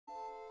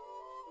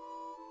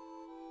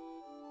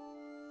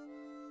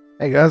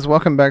Hey guys,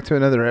 welcome back to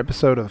another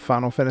episode of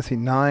Final Fantasy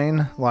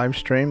IX live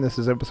stream. This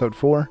is episode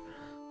 4.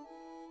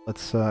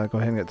 Let's go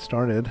ahead and get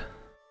started.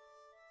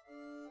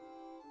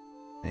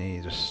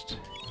 Let just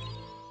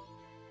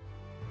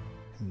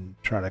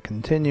try to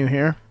continue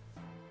here.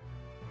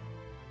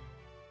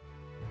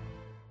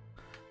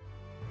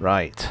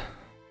 Right.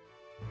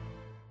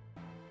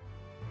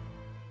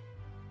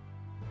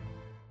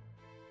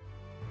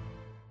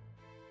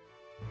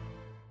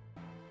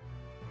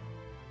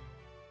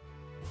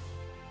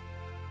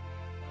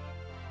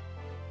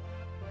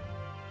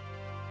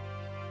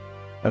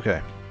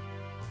 Okay.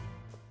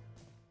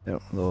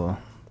 Yep, a little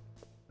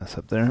mess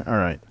up there.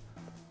 Alright.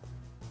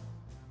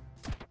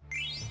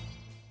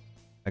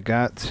 I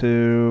got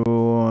to...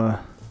 I'm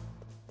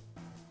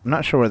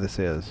not sure where this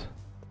is.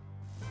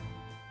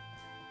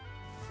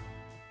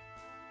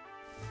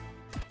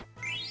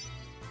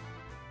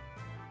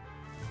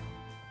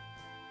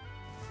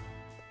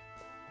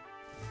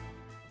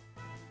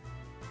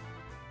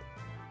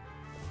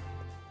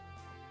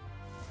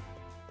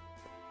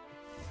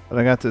 But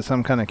I got to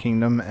some kind of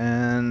kingdom,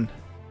 and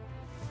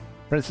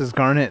Princess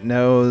Garnet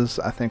knows,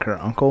 I think, her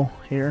uncle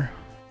here.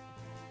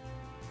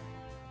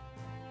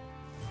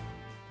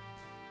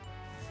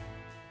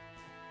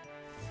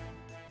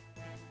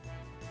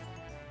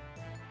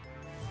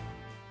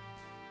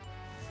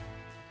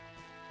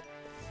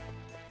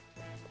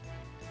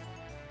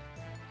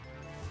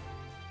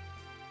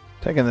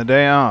 Taking the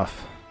day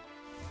off.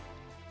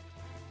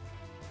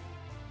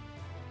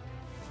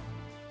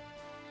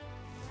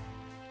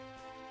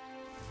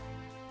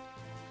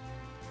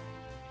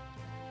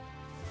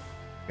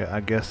 I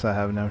guess I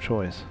have no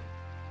choice.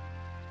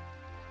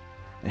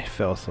 He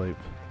fell asleep.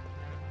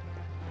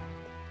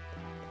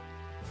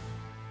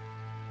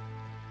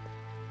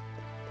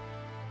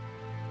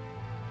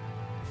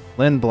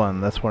 Lindblum,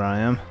 that's where I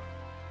am.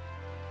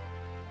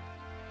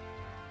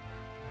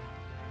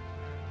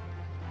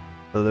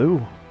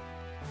 Hello.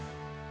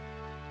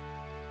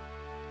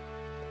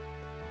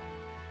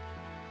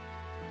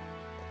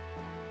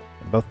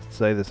 They both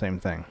say the same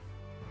thing.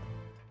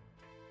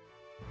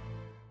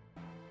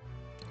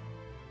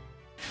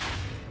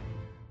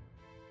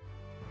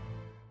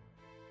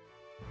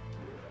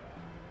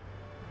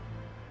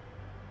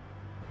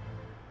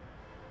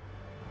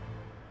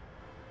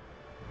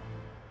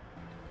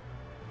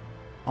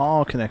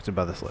 All connected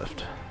by this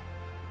lift.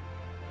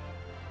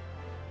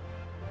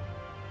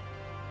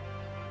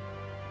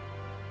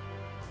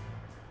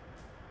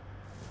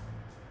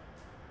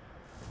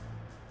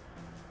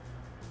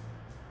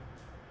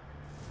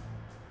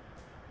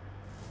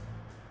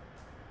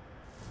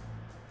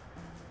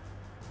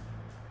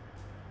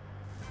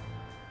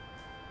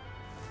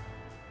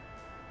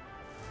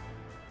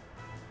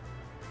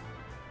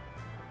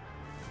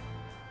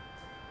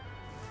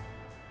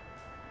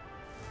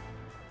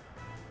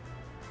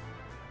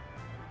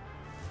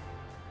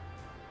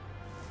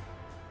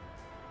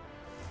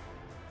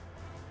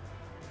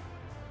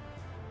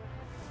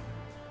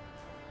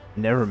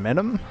 Never met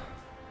him?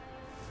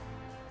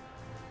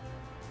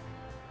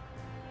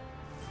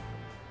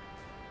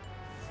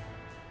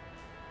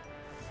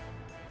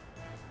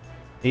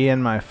 He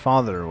and my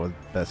father were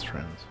best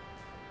friends.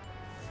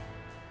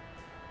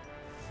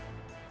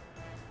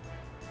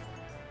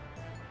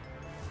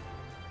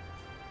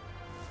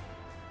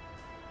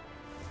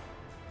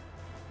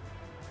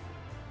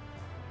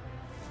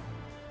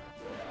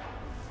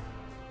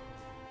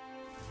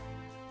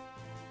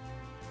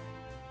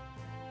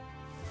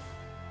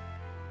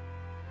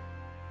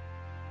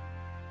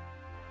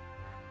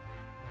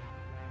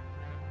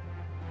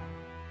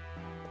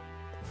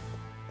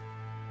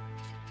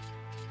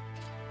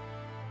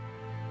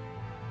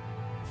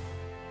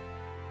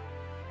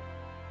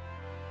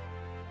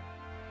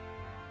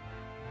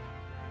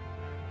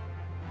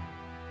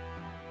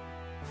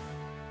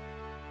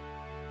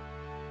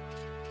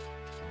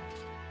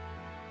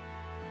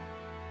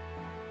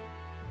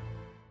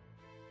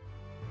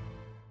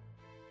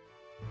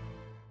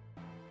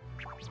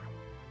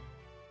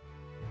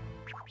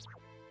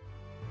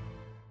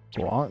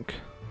 Walk.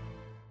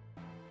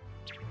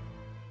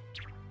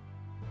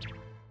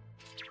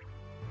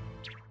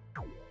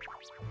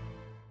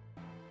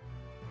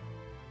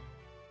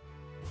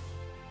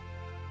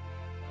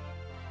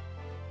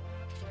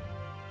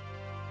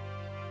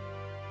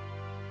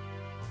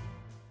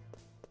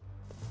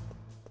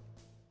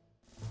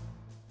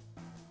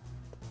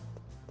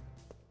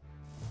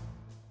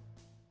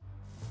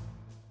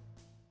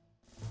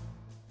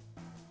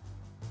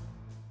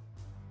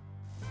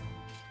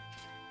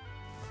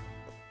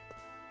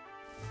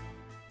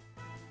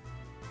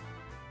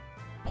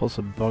 Pulls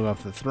a bug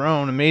off the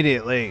throne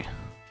immediately.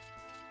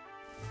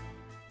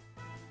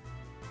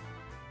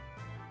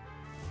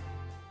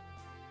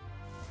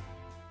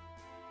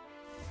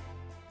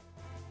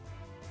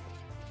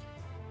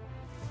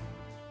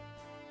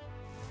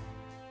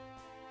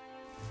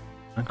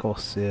 Uncle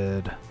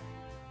Sid.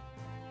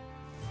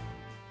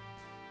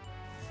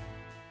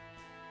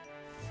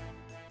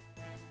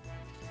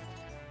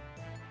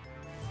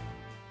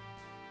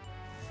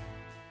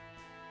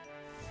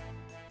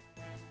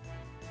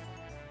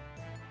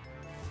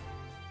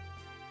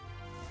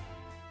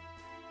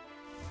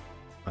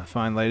 A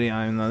fine lady,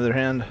 I on the other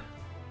hand.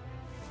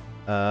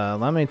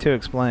 Allow me to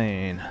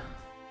explain.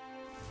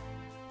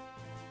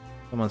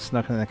 Someone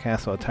snuck into the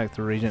castle, attacked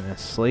the regent in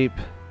his sleep.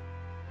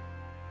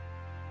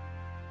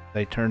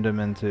 They turned him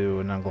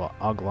into an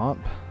Oglop.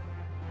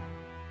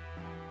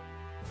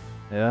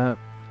 Yep.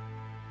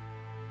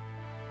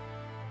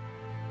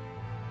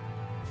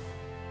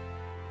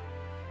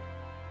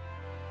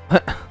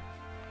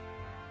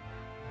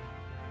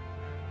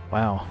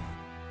 Wow.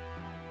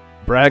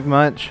 Brag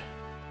much?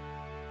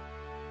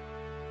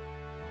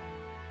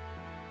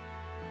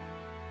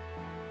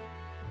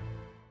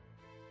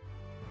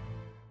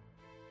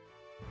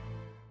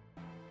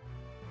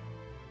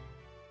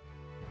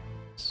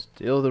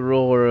 Still the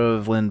ruler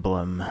of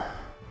Lindblum.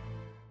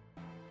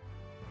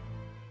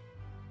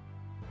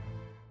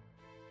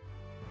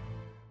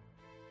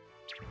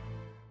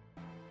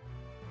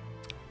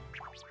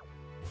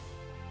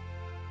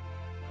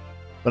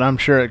 But I'm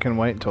sure it can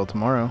wait until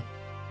tomorrow.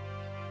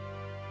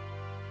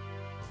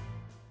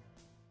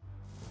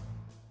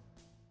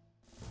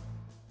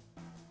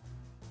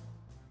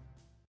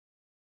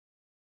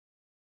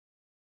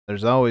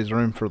 There's always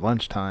room for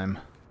lunchtime.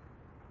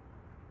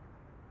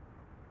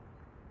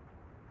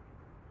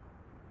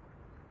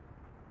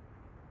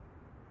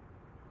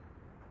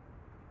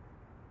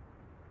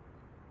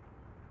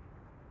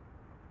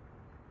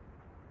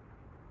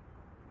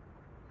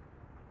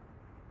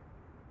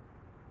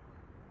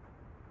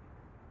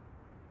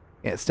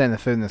 Can't stand the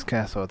food in this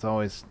castle. It's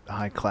always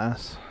high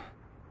class.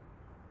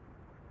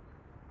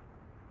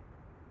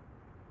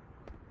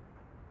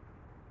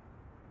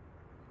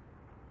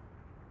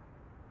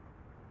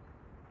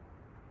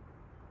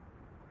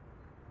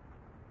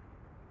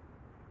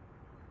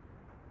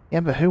 Yeah,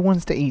 but who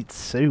wants to eat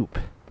soup?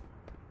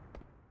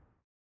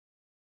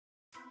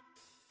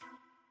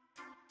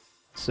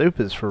 Soup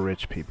is for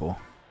rich people.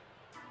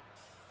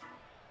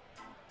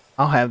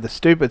 I'll have the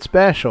stupid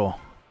special.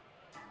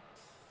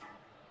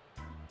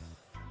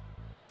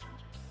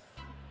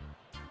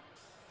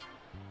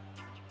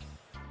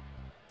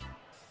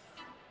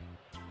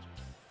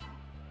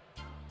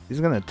 He's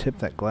gonna tip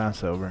that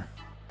glass over.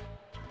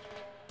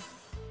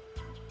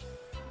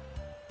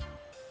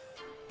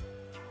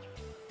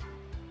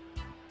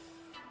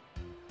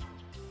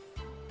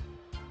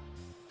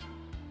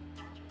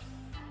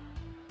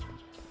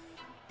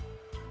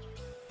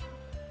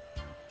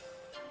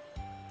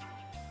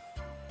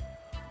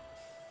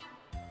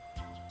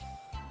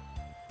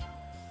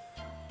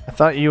 I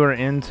thought you were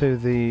into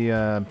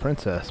the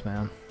princess,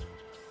 man.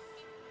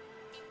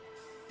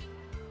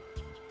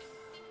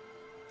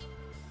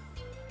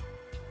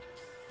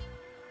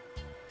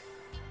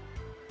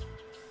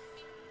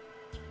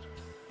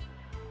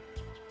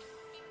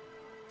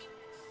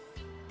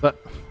 But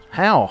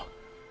how?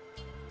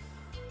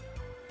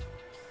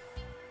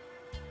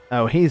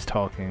 Oh, he's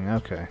talking.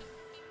 Okay.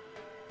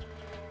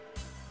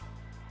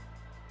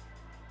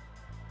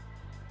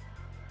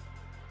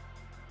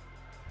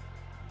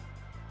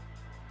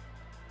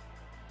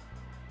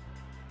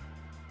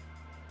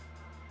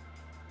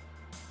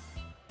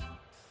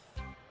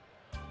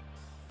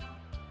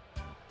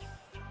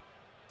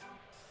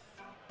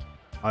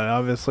 I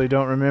obviously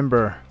don't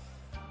remember.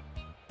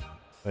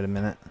 Wait a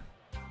minute.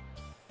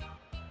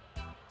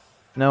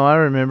 No, I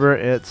remember.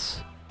 It's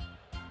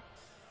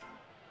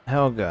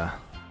Helga.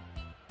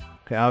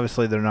 Okay,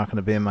 obviously they're not going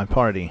to be in my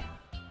party.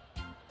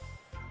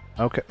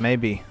 Okay,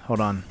 maybe. Hold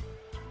on.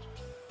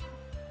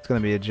 It's going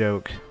to be a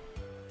joke.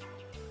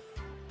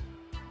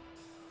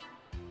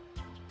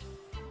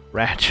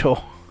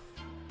 Rachel.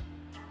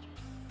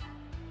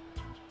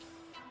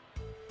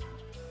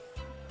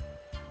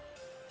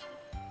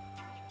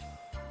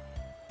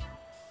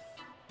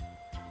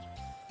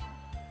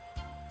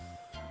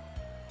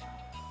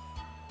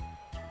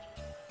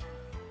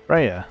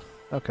 Freya.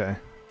 Okay.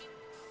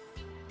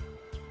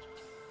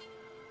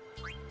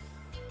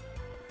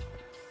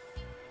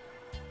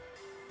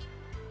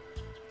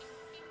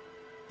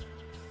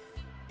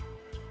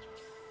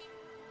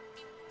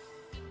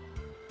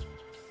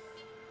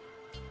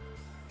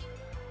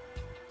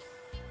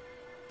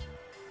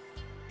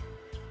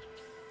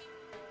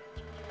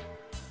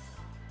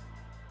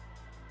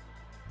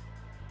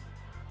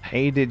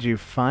 Hey, did you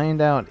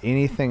find out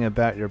anything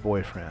about your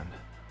boyfriend?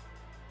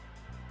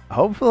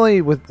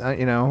 Hopefully with,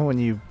 you know, when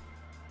you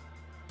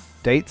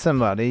date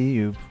somebody,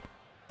 you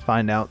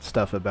find out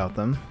stuff about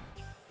them.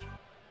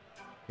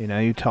 You know,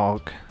 you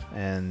talk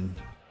and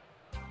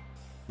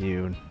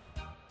you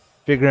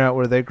figure out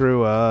where they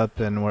grew up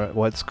and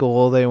what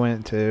school they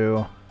went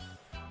to.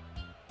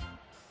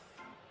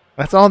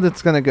 That's all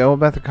that's going to go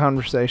about the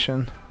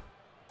conversation.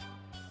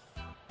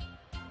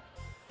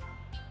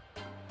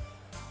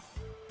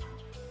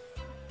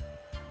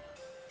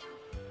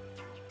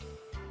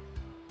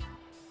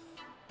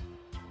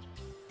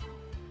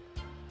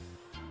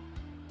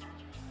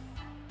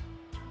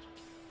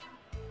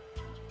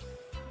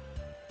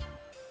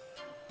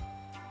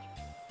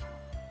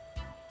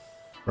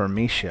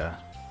 Vermecia.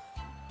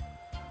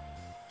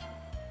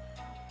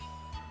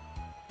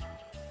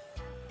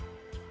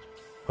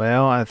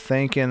 Well, I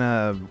think in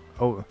a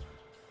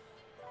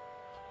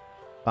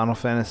Final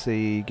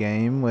Fantasy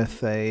game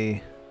with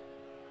a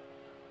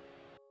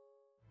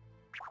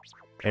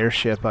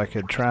airship. I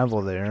could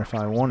travel there if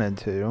I wanted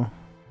to.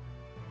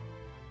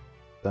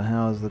 So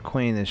how is the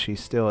queen? Is she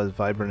still as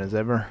vibrant as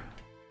ever?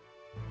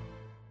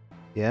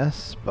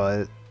 Yes,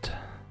 but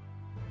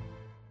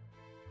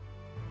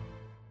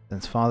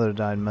since father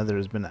died, mother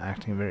has been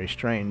acting very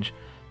strange.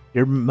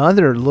 Your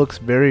mother looks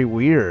very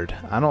weird.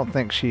 I don't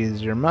think she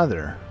is your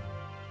mother.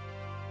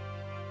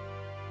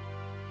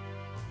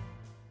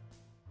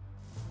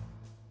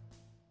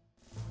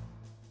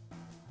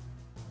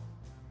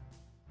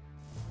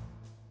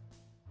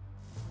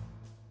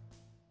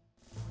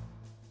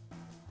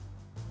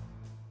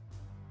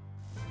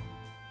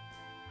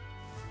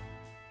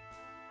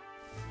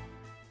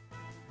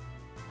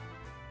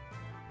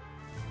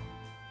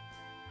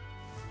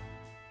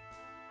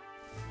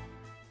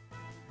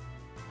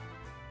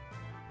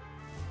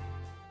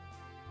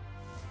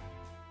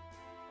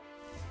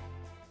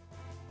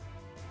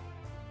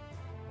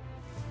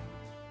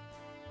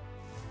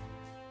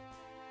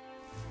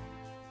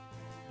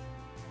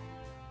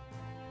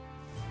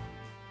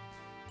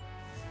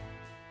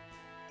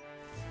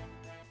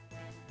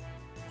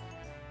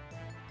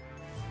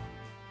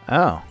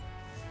 Oh.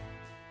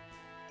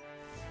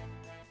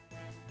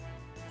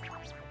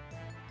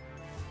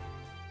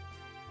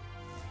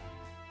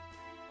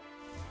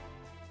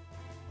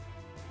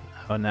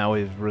 Oh, now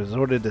we've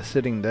resorted to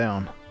sitting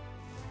down.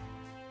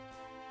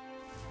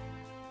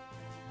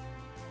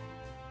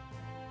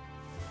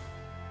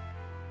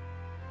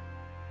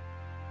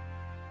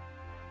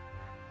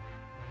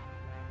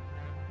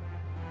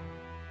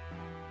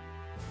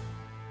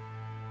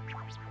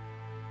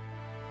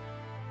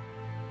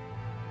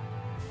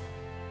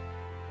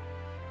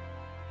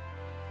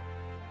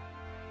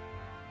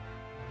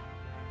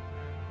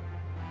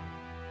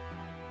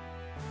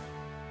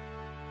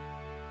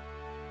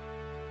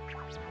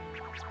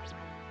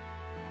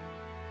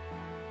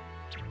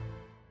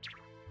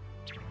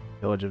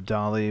 Village of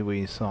Dali,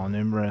 we saw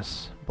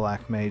numerous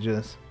black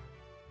mages.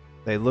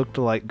 They looked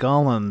like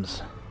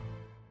golems.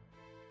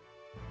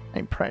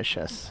 Ain't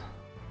precious.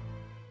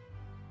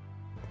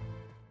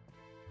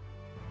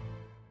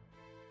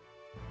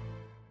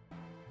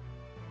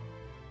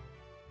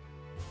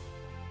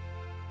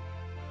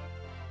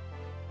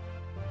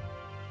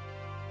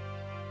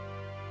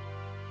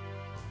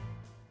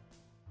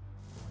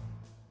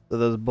 So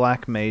those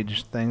black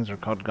mage things are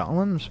called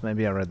golems?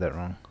 Maybe I read that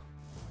wrong.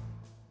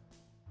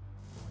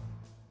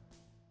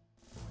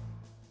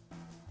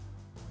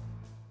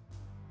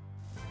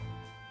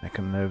 I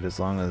can move as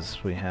long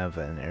as we have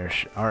an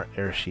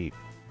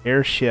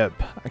airship.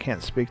 I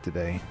can't speak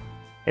today.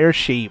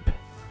 Airship.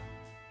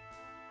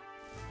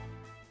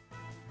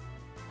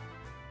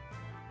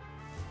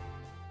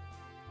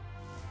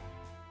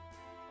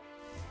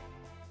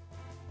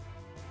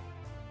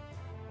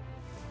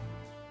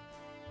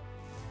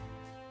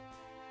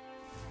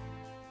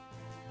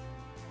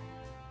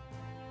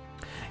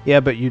 Yeah,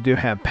 but you do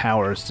have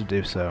powers to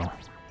do so.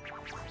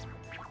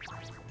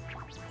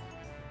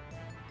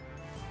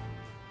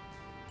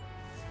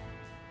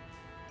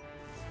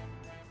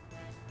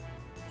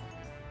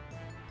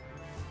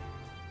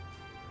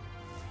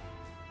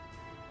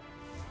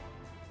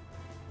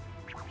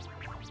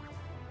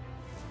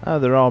 Oh,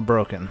 they're all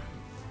broken.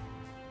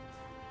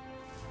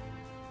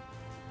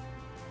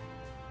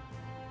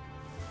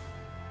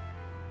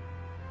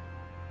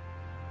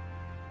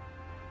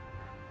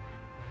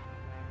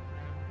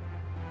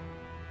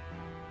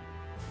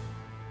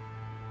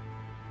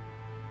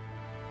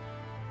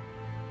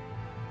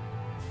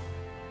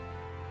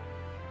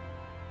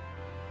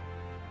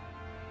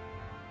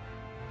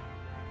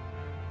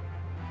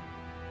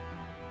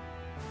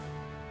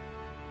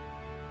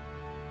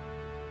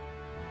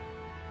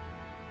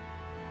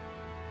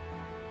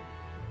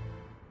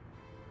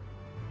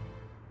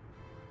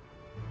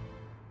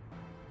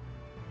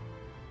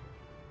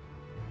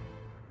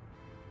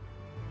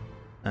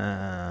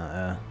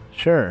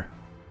 Sure.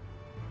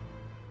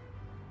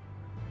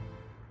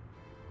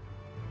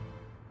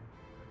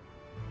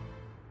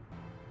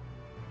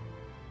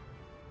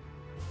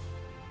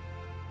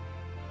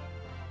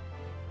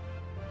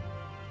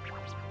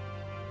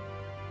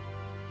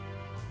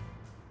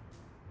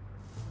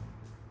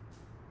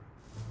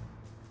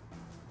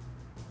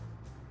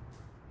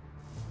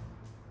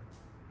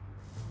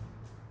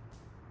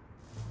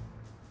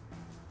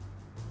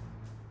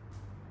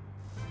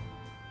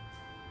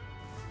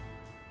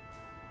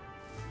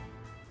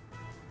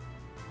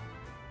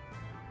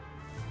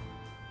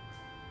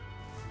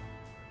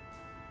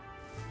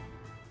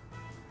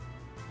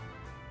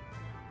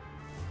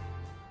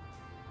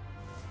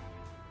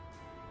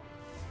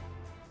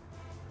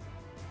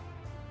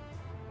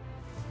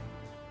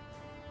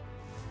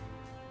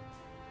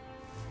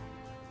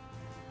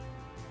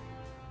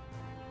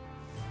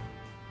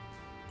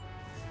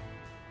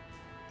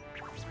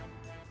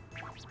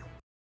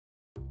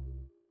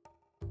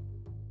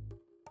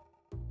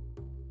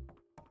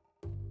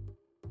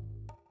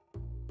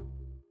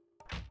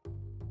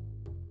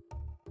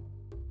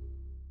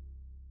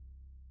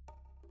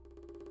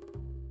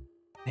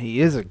 He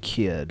is a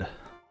kid.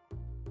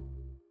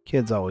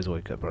 Kids always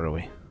wake up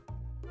early.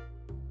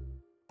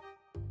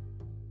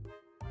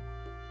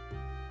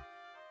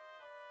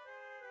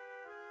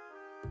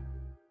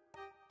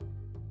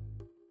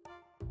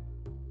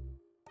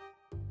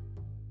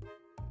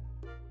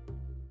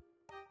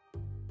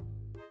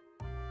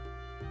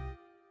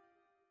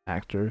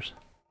 Actors.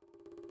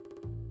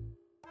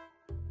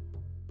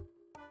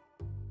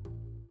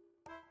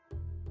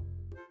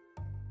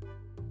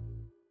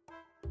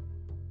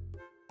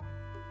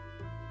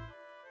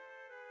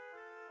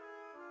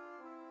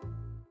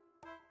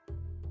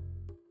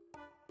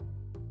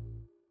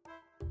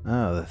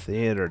 Oh, the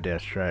theater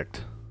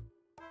district.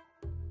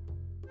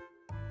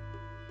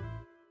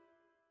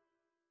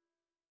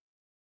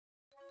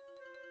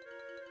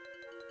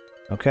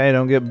 Okay,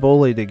 don't get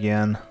bullied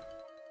again.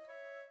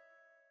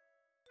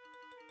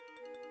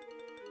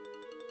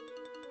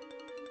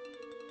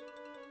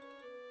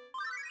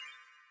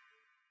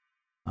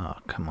 Oh,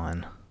 come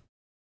on.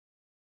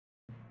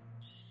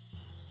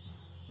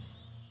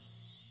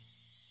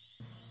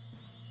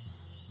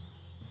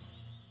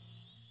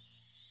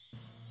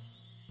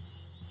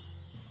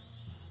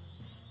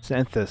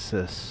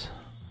 Synthesis.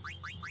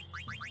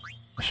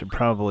 I should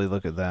probably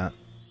look at that.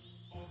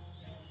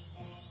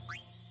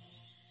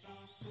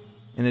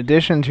 In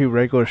addition to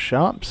regular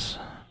shops,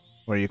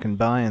 where you can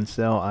buy and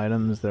sell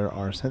items, there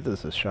are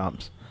synthesis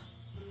shops.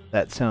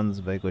 That sounds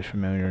vaguely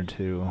familiar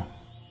to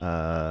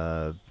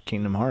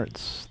Kingdom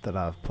Hearts that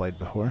I've played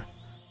before,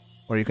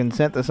 where you can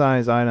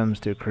synthesize items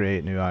to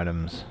create new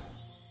items.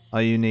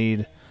 All you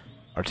need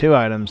are 2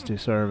 items to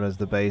serve as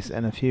the base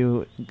and a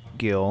few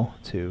gil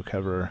to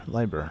cover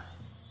labor.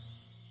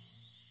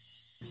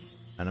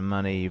 And the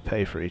money you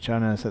pay for each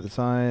item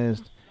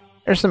synthesized.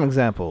 Here's some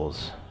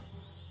examples.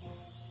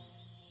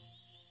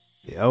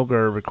 The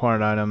Ogre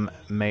required item,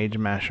 Mage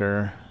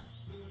Masher.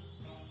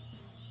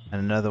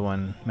 And another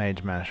one,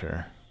 Mage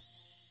Masher.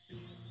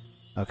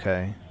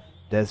 Okay.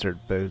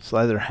 Desert boots,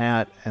 leather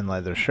hat, and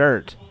leather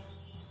shirt.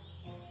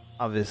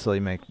 Obviously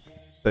make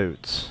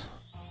boots.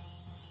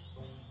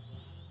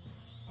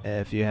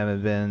 If you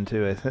haven't been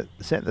to a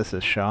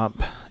synthesis shop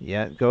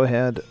yet, go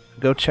ahead,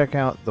 go check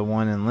out the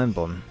one in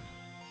Lindblom.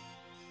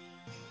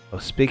 Oh,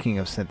 speaking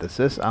of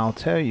synthesis, I'll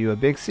tell you a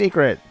big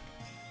secret.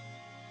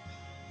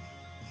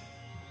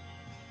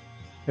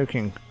 Who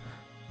can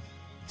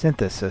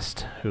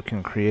synthesist who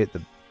can create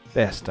the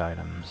best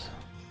items.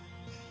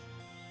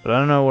 But I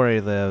don't know where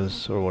he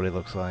lives or what he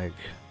looks like.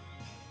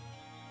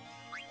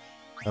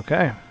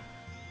 Okay.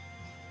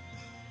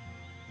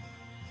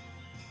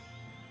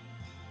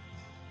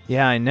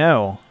 Yeah, I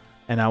know.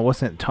 And I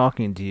wasn't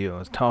talking to you. I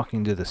was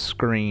talking to the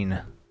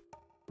screen.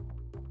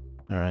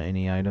 Alright,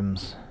 any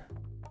items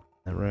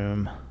in the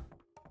room?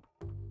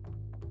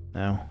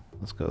 No?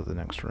 Let's go to the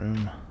next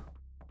room.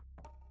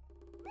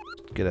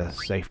 Get a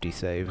safety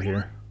save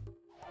here.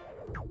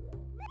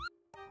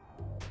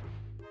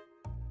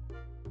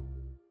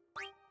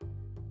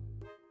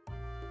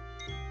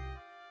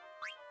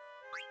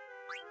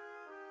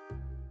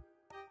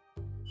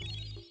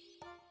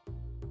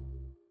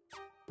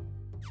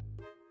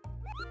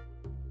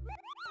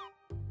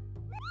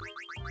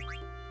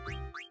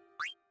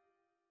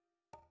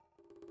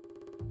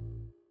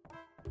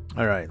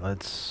 Alright,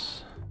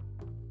 let's...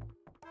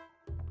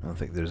 I don't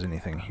think there's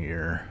anything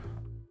here.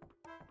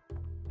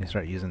 I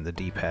start using the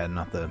D-pad,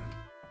 not the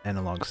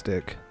analog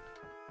stick.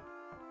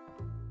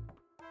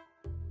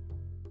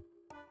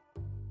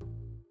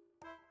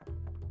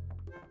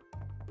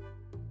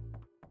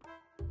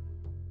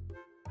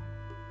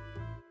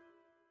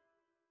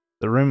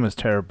 The room was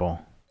terrible.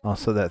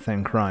 Also that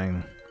thing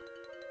crying.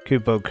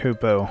 Kupo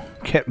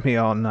kept me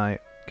all night.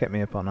 Kept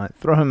me up all night.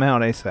 Throw him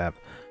out ASAP,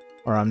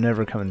 or I'm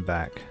never coming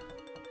back.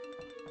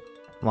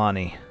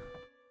 Lonnie.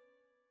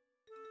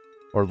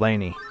 Or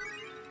Laney.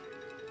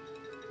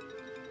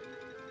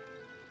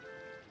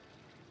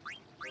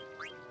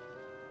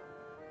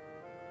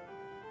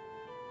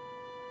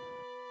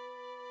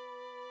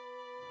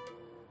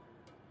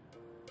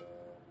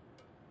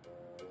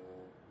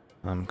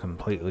 I'm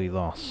completely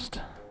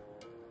lost.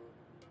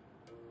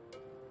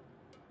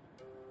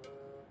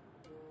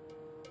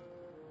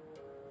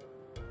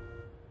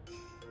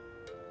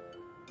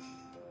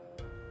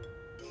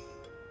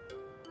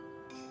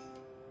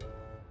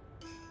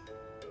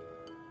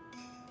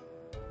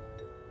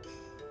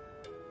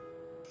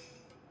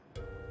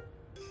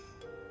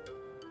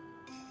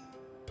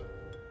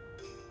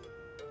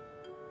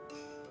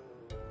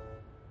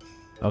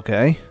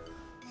 Okay.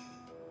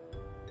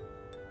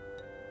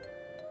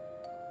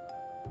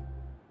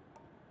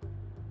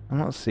 I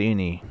don't see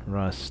any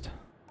rust.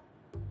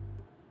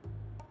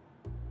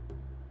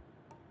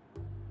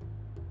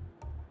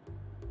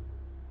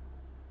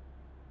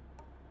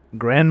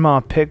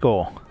 Grandma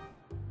Pickle.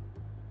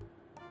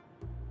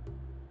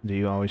 Do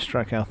you always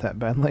strike out that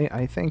badly?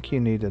 I think you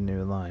need a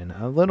new line.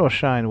 A little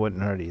shine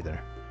wouldn't hurt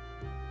either.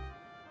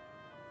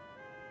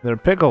 They're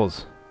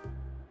pickles.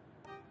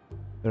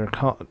 They're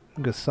called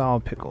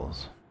Gasol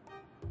pickles.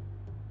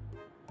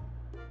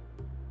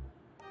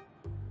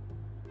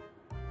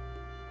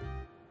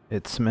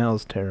 It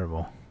smells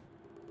terrible.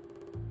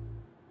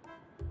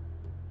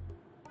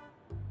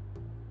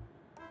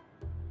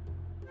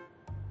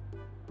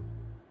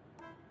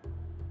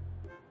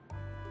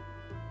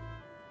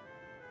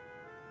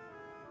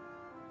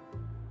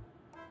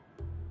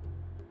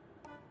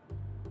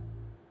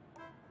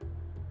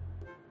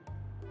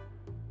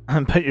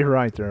 But you're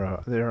right,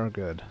 they are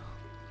good.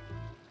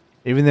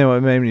 Even though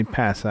it made me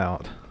pass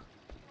out.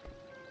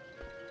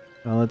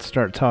 Well, let's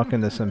start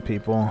talking to some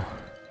people.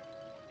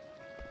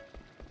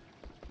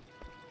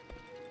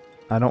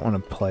 I don't want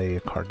to play a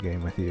card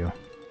game with you.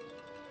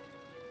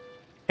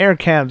 Air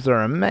cabs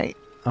are a mate.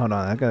 Hold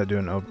on, I gotta do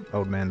an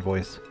old man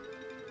voice.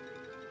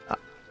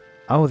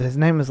 Oh, his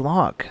name is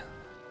Locke.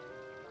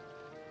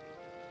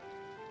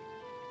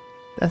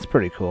 That's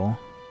pretty cool.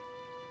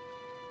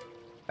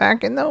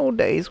 Back in the old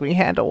days, we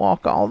had to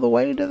walk all the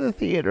way to the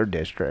theater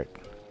district.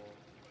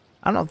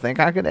 I don't think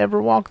I could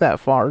ever walk that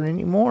far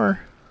anymore.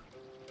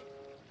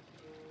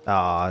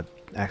 Aw, I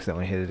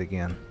accidentally hit it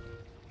again.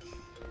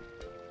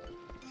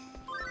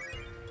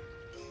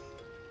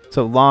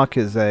 So Locke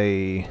is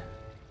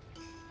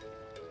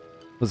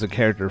was a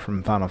character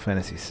from Final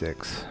Fantasy VI.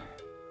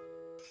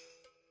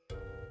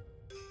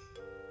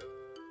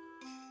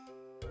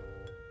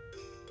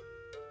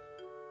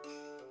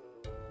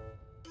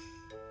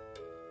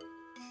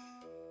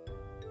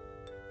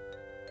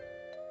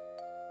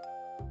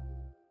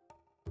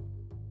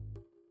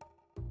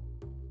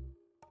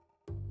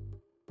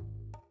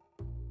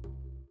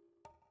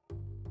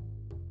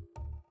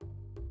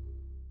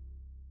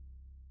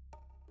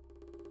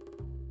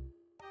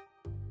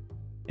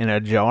 In a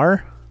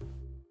jar?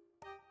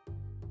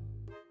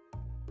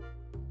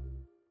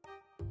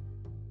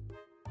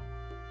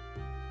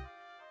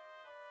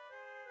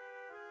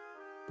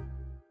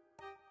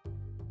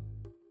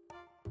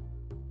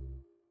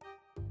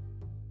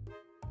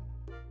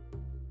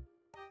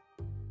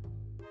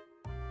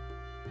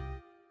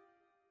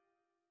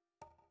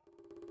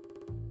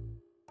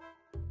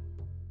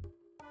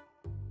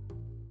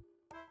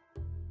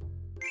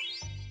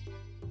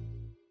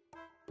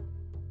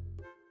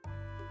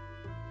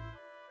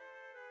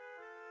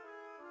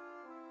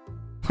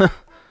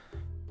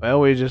 Well,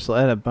 we just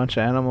let a bunch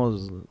of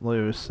animals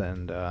loose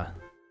and they're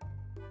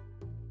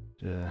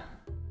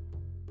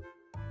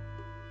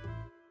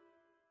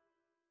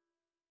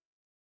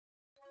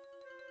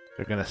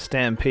gonna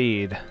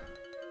stampede.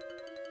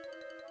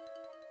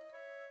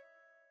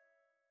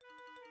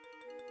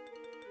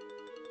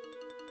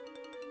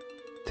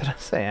 Did I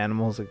say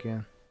animals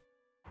again?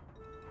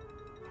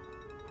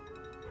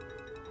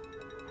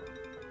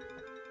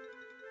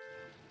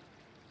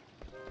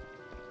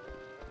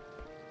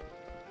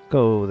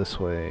 Go this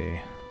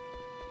way.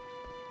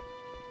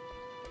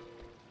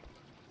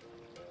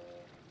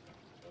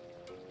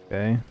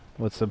 Okay,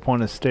 what's the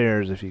point of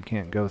stairs if you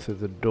can't go through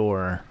the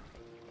door?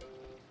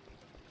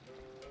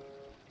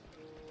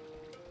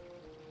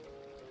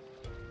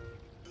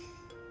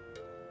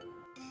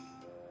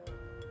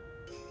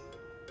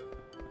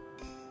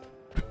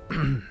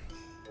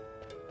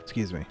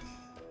 Excuse me.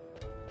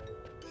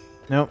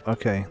 Nope,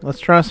 okay,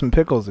 let's try some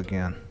pickles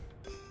again.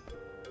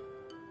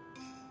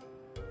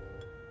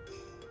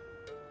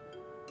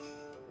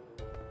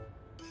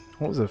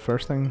 What was the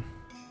first thing?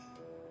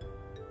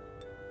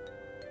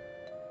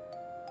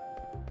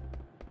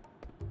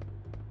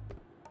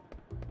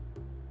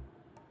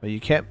 Well, you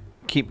can't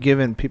keep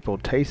giving people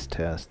taste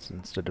tests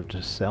instead of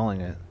just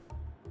selling it.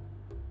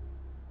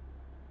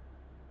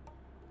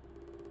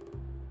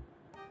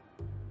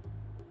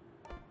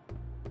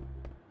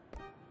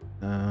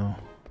 No.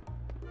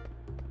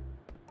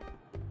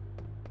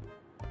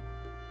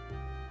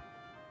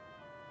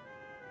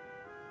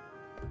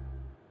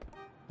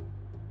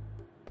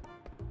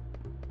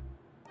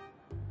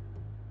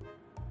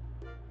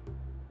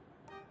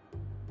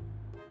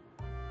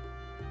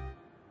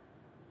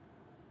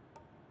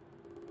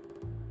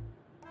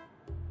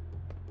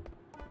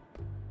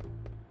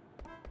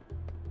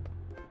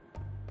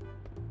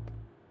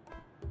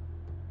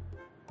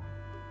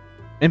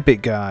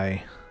 Impic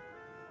guy.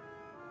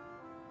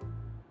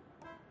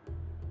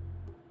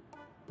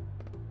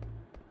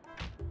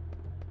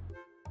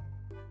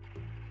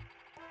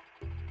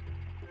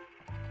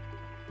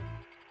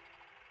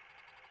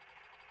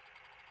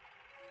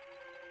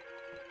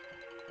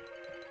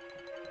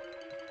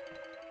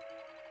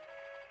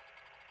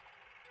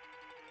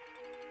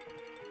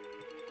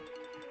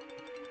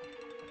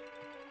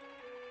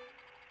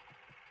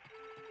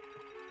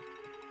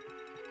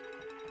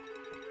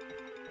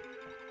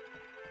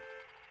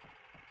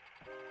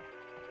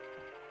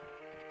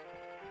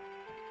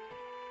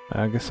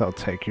 I guess I'll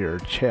take your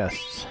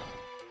chests.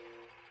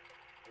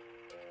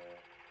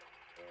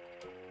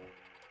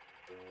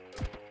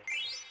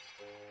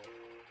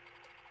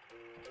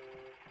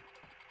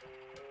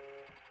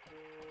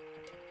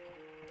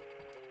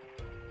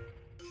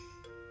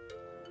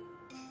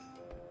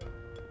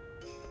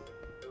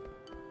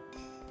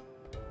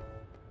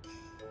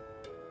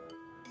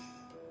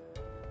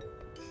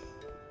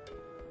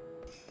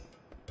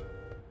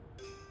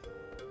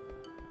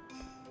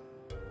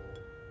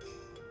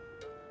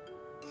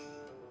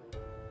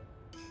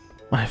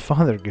 My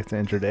father gets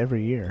injured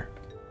every year.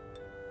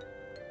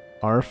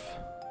 Arf.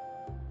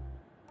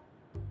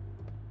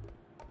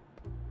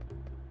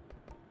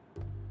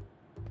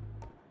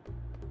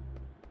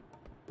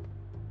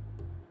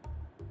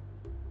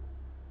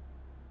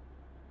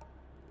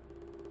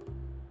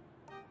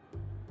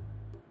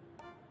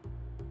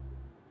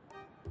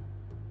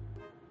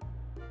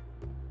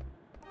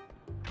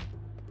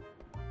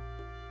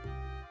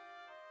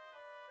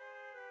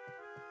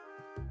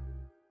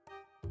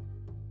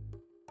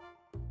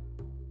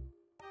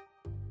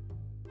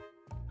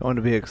 Going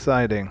to be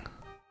exciting.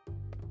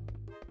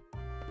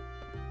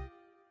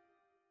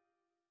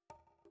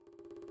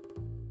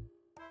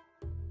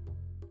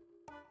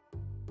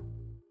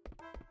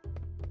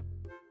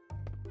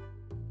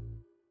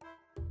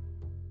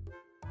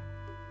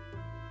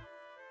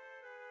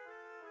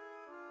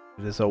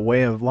 It is a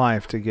way of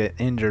life to get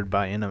injured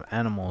by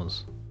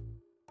animals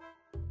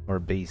or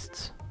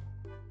beasts.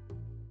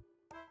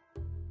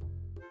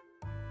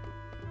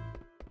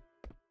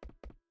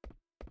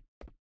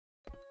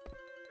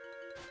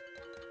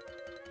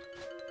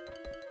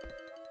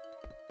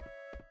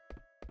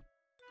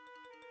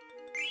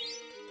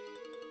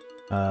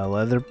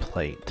 Leather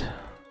plate.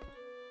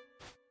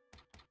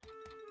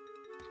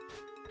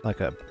 Like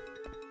a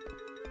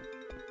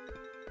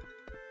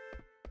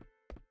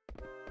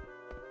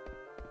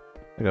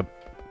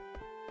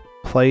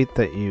plate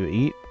that you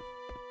eat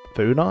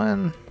food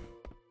on?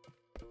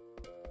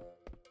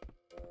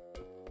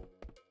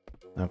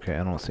 Okay,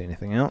 I don't see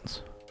anything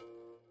else.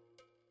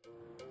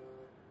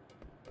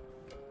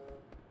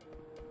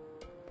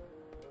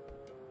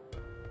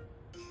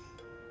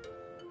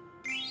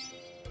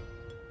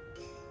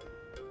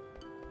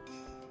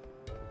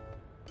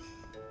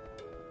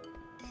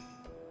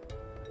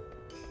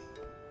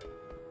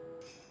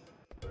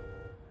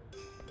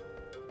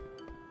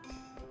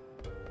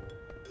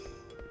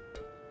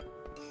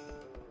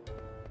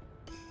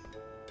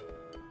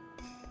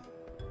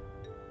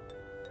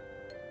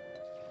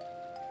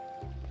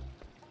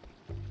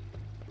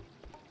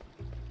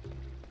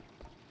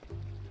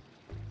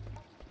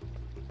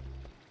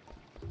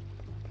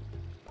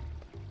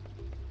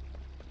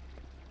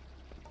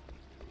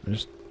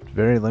 Just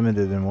very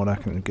limited in what I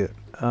can get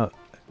up.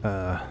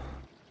 A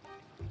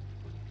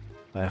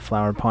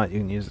flower pot you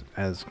can use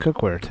as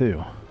cookware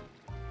too.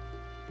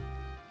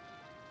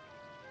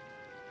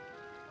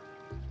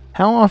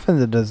 How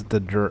often does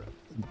the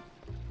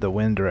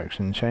wind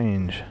direction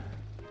change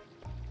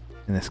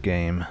in this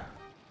game?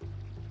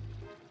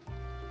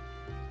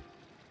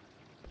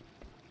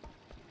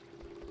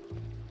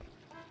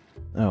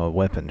 Oh, a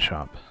weapon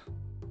shop.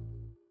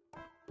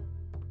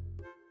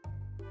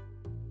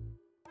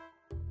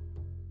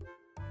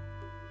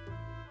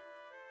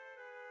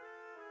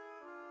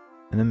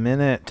 In a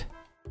minute.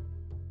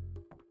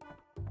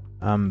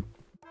 I'm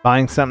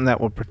buying something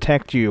that will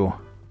protect you.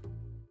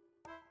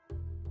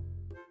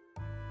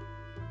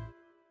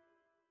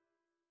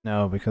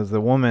 No, because the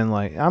woman,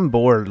 like, I'm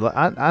bored.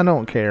 I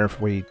don't care if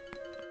we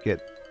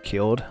get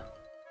killed.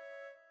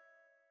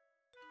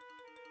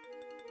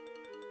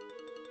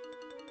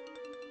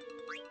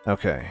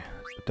 Okay.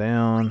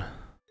 Down.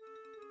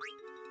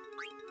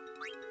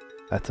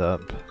 That's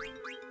up.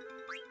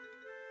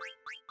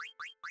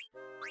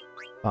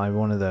 Buy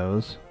one of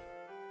those.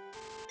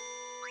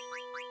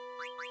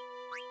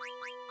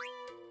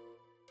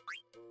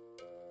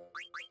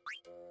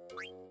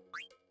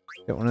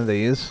 Get one of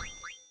these.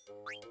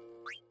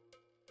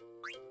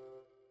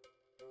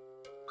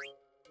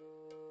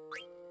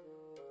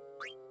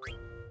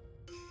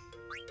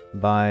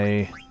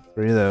 Buy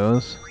 3 of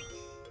those.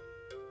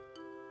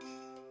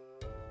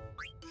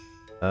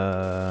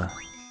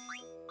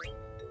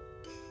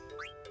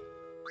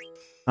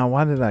 Oh,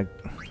 why did I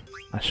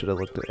should have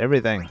looked at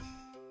everything.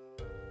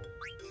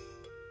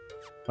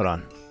 Hold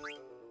on.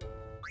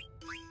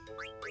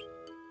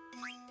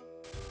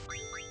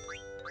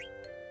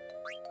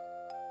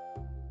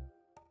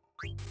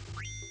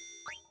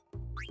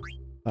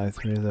 Buy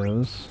 3 of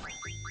those.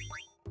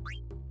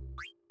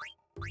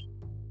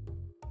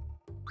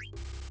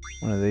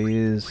 One of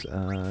these,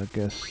 I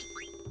guess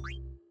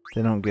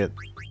they don't get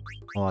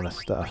a lot of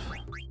stuff.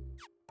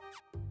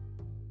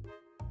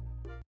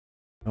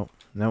 Oh,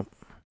 nope.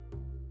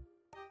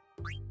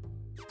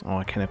 Oh,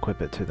 I can't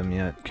equip it to them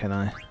yet, can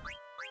I?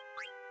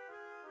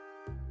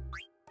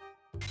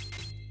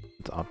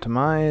 Let's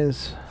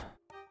optimize.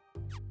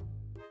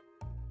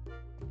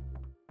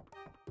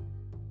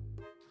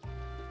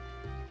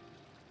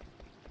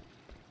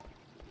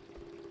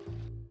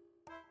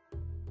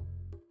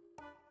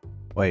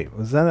 Wait,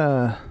 was that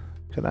a...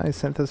 Could I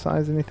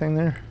synthesize anything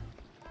there?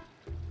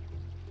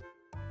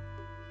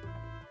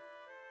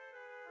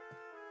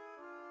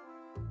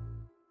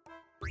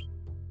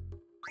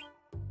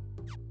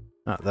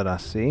 Not that I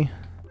see.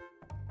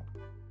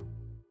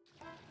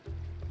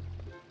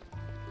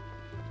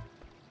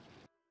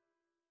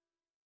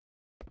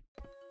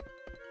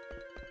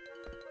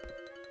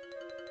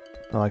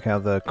 I like how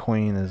the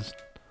queen is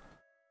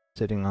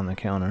sitting on the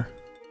counter.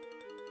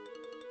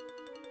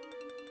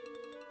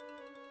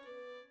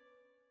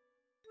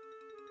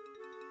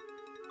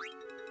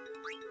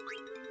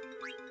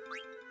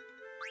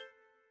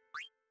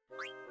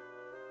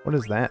 What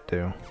does that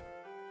do?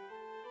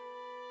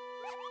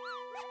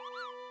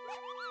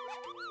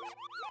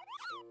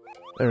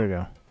 There we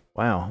go.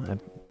 Wow.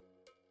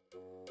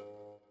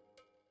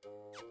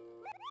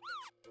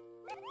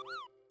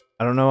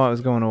 I don't know why it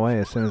was going away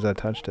as soon as I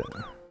touched it.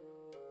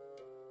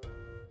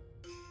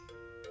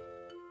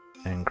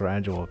 And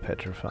gradual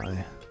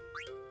petrify.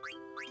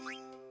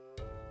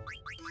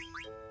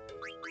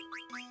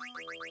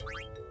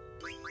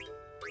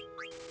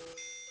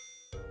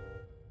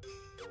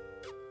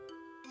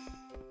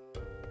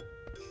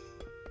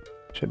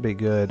 Should be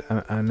good.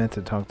 I meant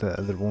to talk to the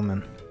other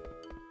woman.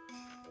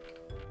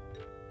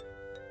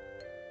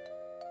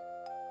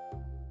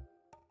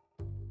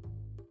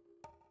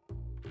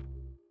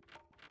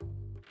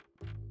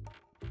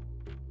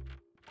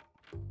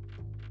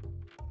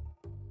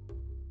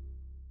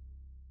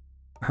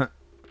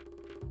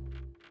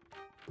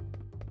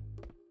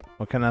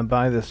 Well, can I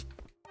buy this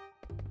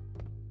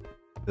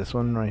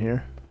one right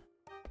here?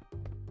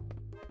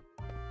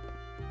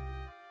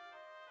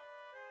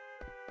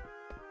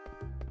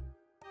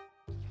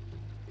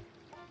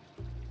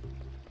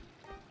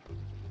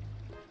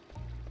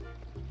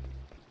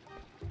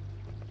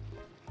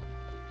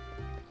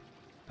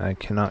 I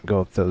cannot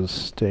go up those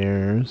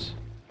stairs.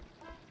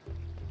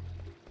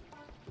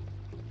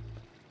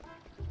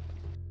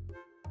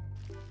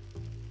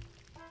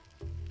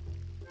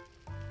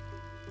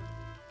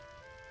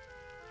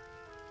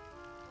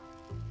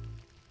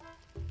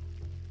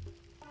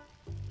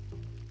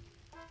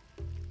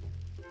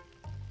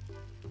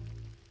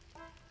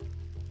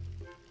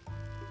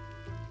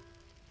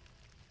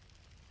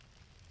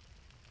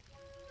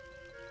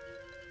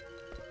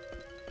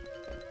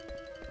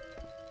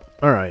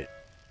 Alright.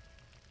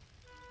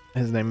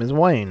 His name is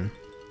Wayne.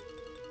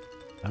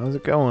 How's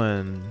it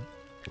going?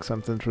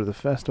 Something for the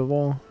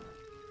festival?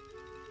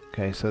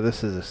 Okay, so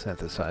this is a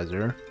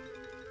synthesizer.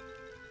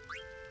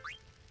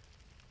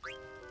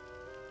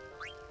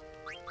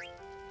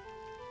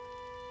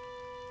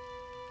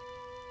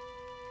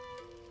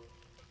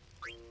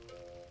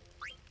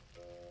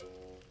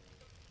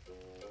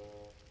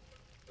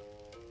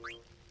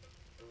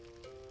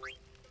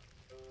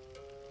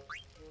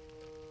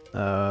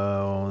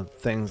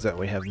 Things that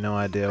we have no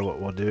idea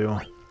what we'll do.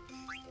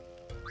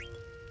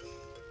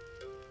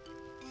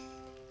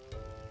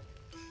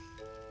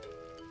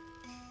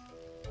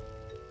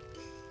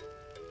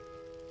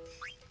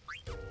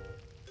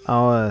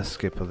 I'll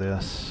skip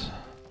this.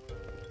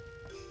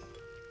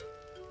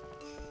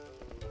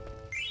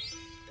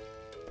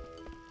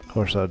 Of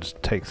course, I'll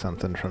just take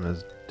something from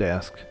his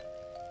desk.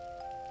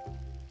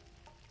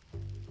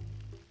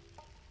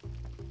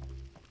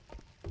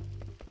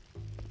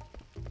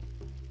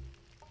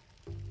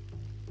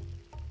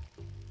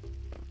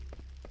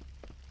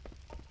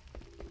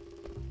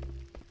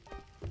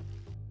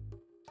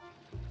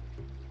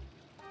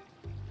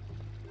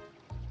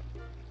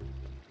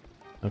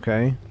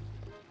 Okay.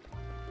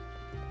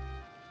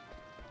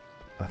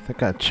 I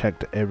think I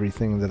checked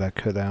everything that I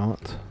could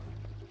out.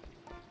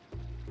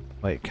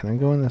 Wait, can I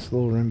go in this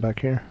little room back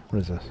here? What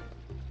is this?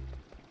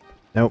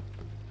 Nope.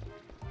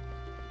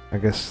 I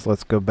guess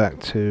let's go back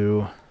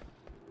to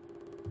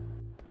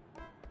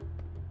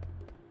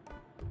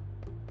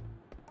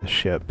the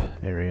ship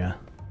area.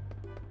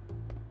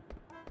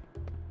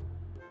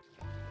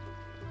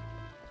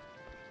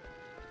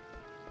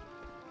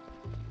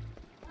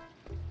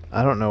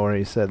 I don't know where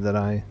he said that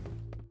I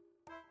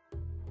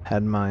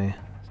had my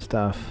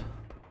stuff.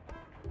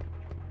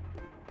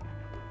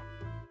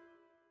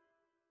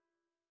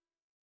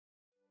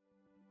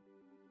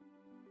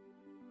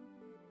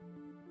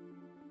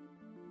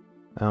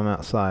 I'm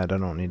outside, I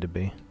don't need to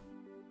be.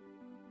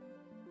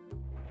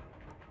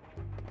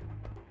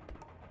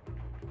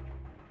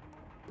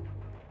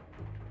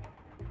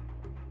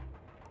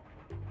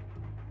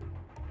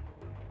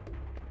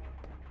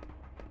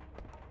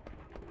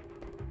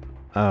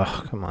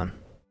 Oh, come on.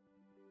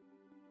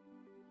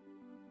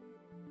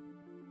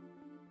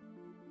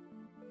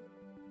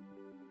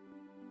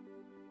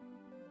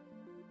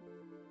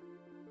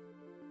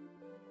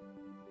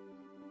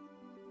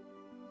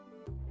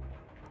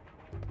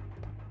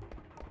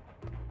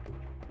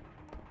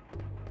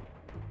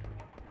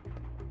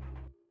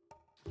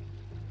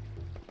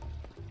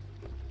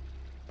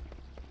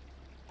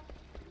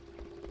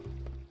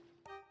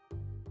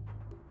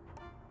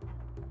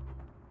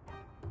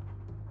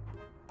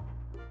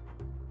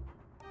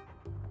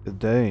 Good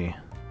day.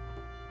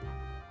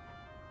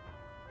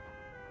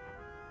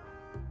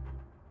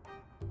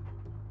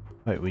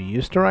 Wait, we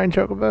used to ride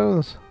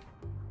chocobos?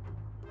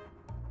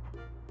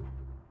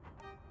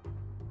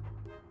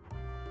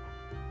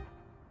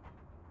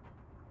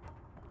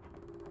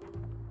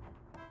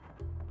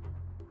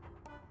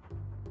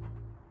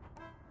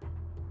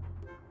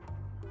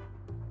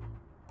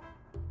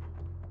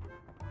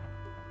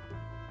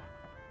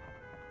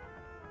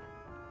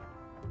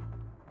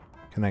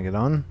 Can I get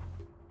on?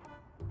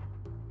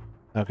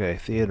 Okay,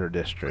 theater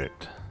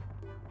district.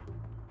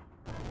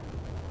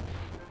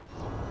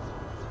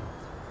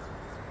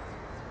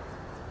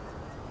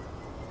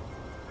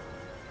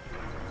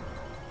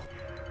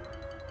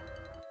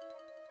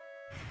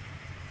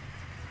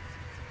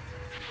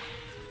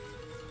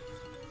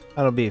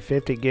 That'll be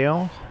 50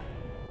 gil.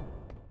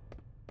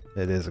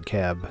 It is a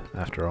cab,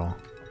 after all.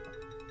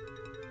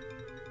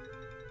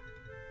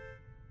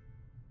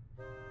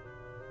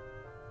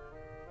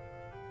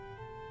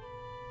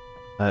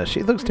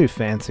 She looks too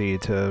fancy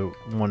to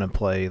want to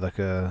play like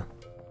some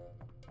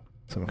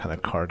kind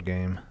of card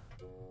game.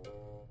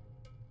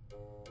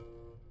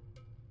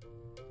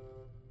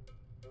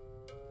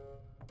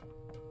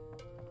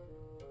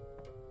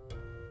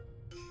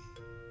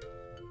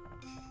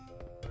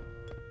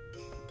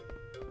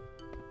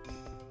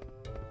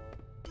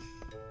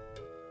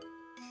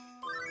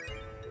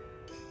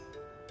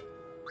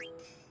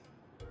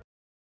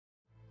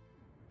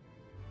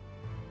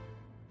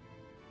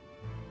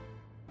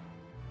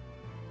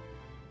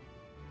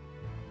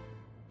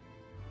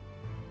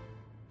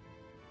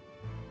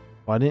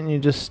 Why didn't you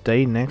just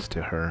stay next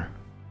to her?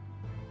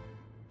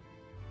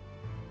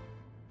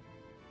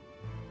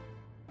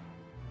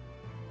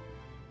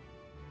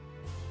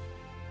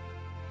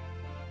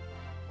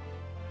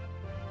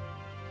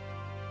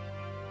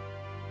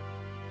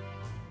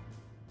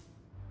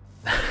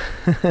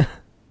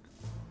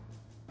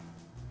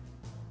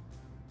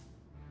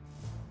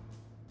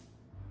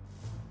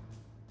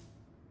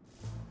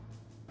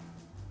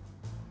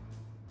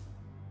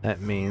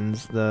 That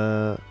means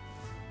the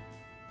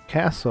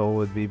castle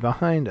would be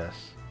behind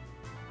us.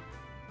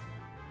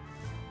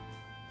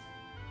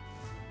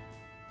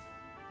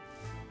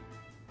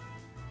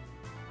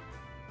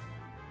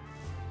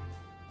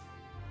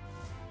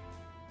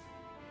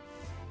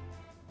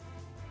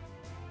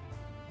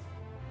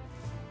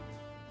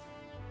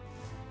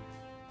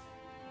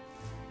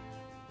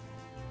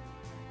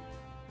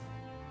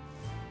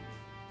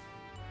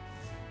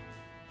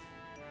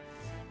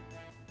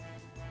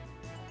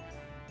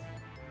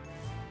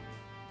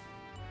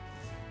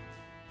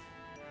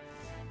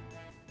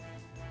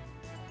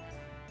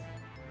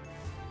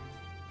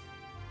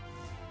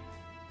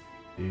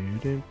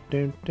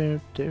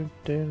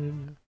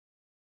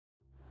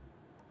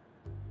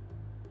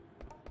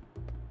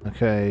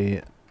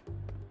 Okay,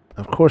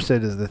 of course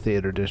it is the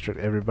theater district.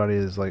 Everybody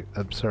is like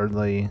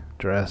absurdly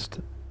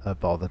dressed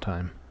up all the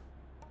time.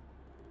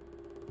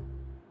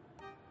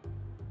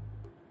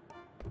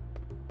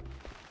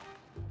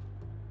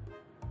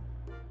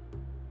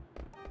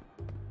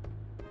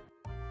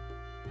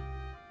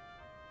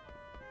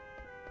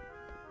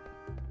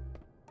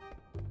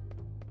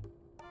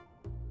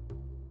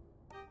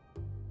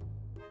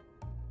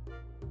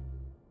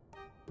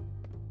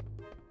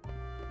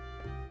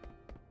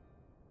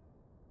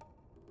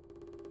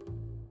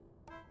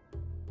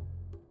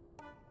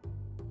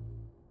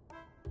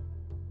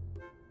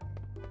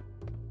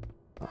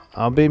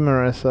 I'll be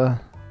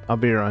Marissa. I'll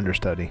be your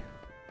understudy.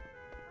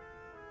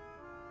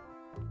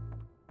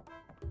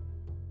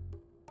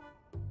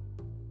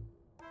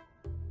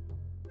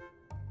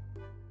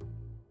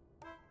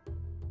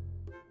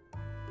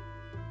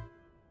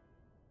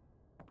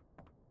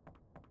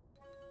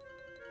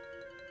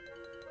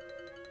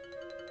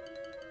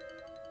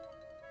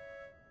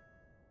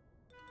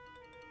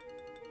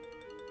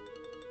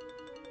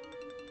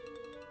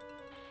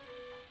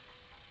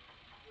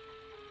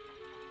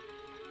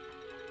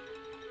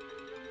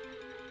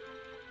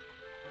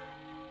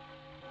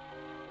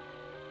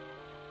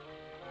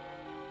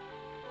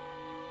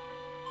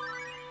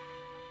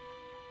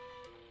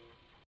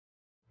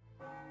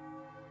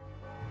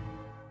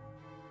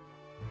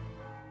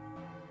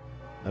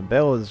 A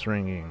bell is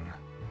ringing.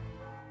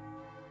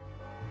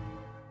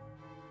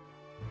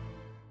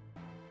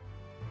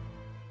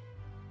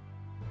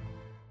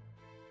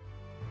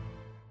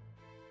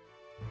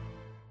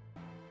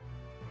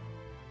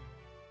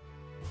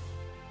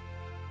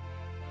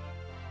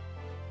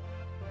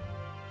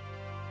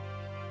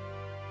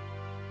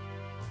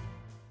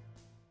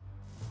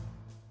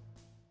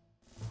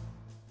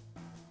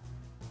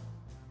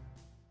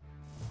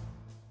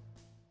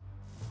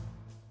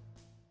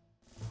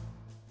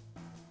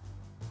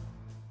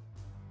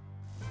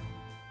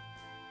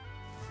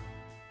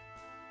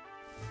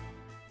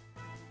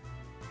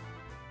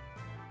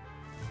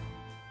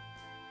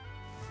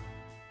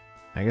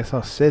 I guess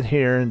I'll sit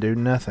here and do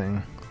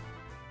nothing.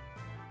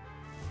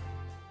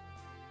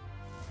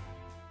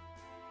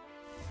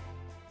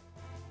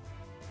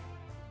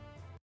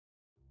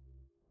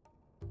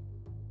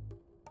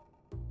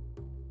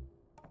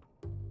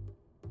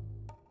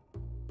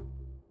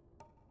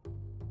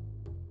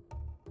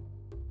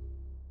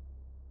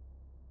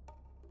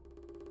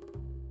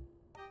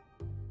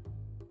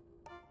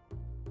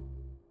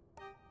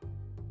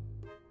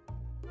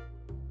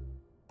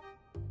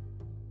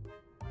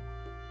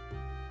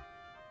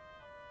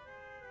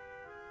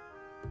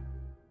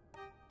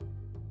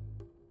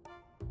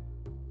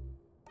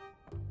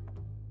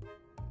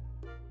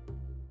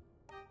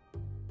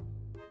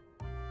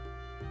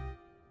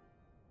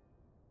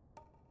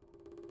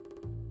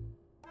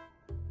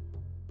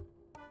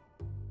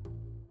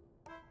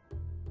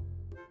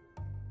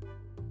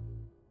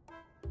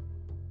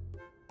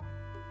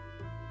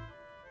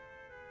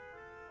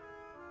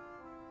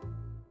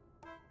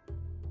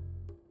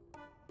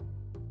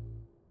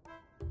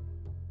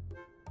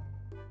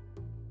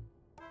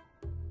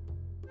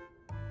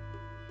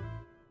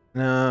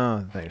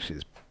 No, I think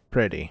she's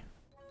pretty.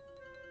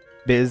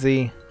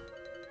 Busy.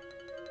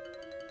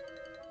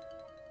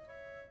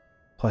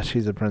 Plus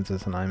she's a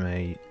princess and I'm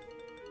a,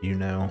 you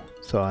know,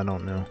 so I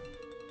don't know.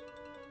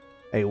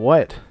 Hey,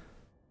 what?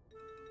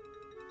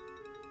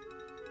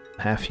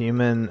 Half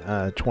human,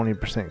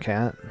 20%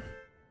 cat?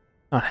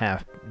 Not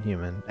half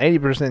human.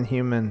 80%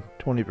 human,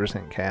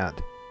 20%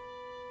 cat.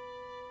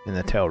 In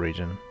the tail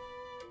region.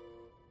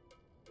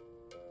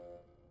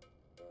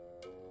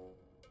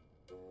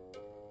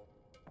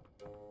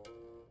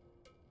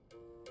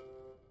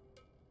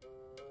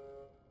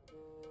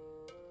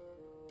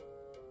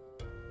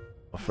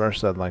 Well,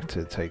 first I'd like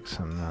to take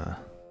some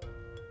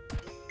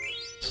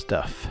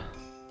stuff.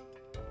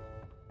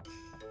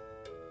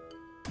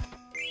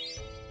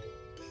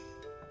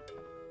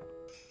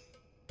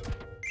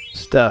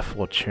 Stuff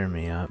will cheer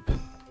me up.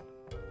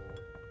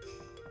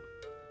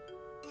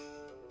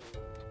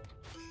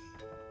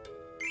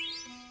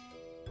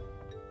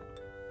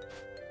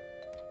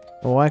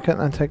 Well, why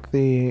couldn't I take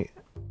the...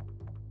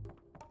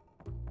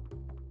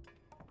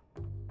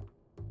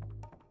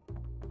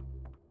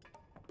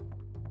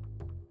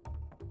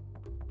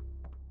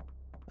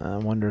 I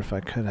wonder if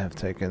I could have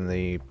taken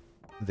the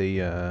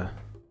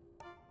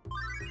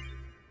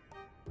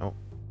oh.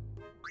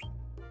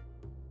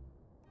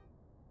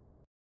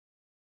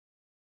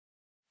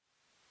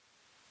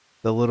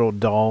 The little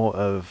doll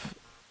of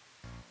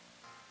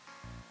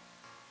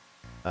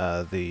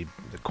the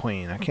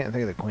queen. I can't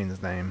think of the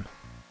queen's name.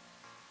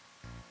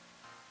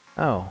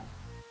 Oh,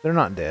 they're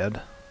not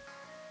dead.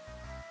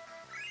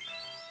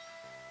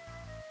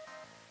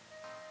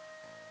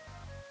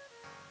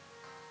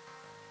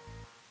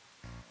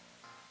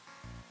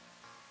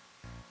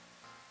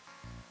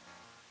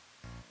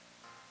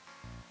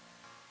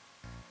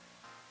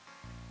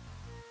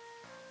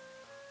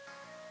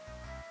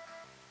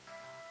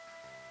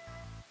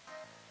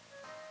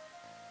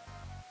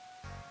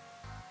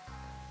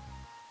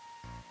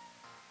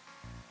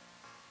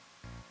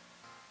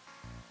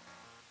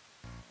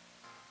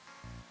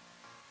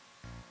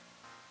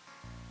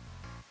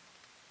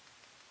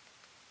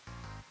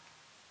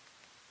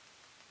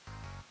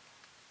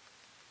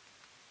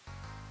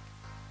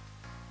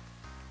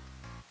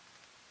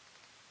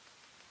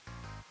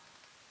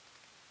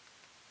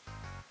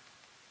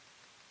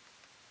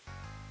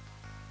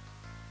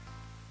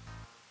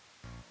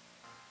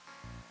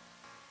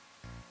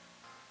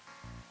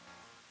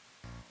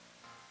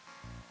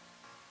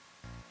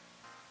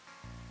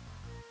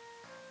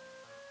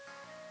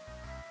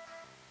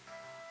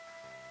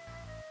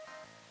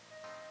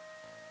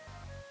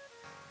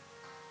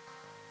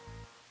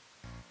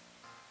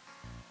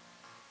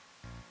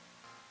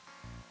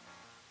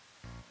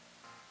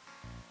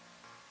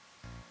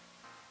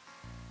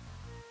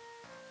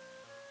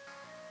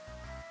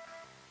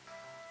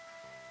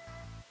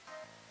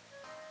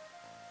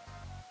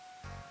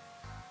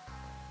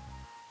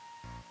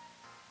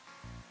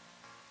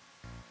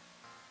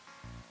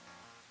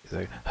 He's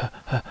like, ha,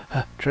 ha,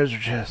 ha, treasure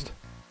chest.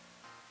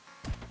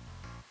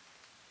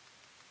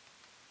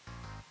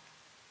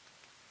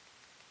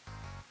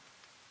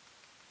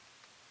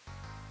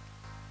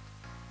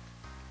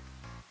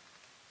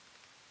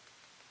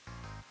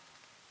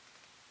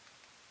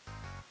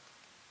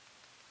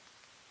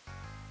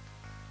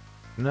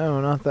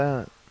 No, not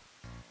that.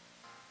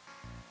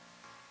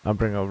 I'll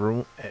bring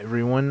over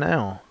everyone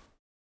now.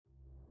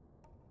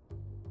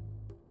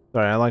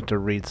 Sorry, I like to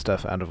read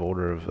stuff out of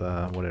order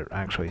of what it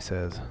actually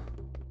says.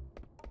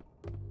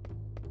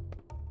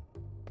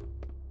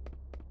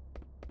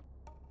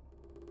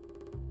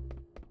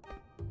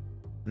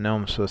 Now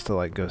I'm supposed to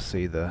like go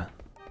see the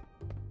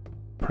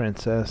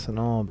princess and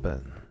all,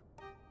 but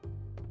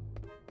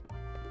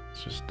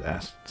let's just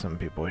ask some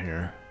people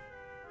here.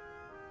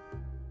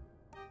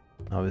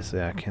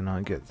 Obviously I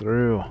cannot get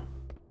through.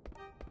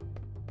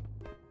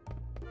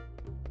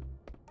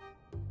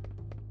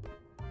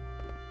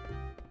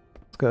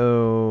 Let's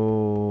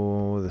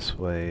go this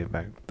way,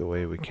 back the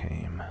way we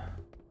came.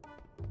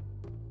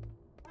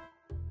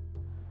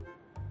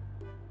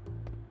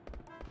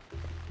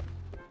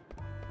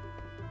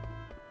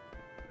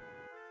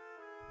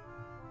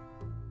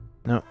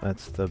 No,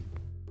 that's the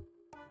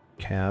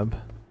cab.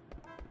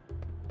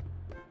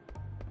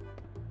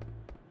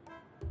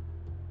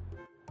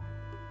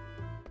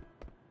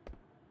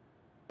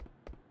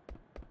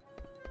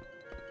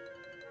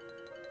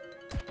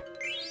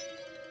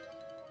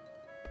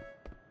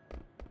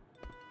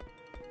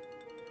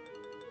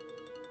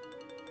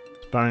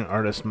 Aspiring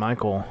artist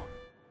Michael.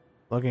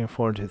 Looking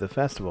forward to the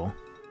festival.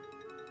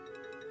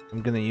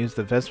 I'm gonna use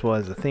the festival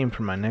as a theme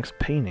for my next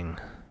painting.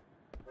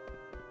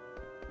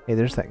 Hey,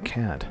 there's that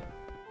cat.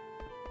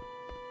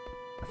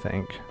 I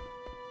think.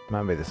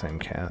 Might be the same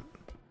cat.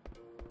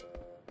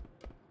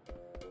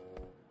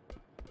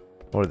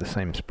 Or the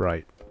same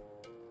sprite.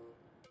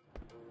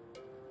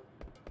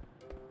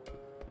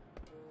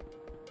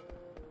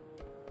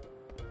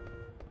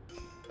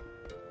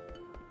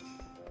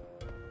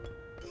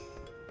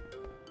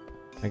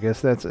 I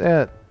guess that's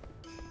it.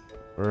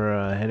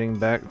 We're heading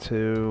back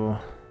to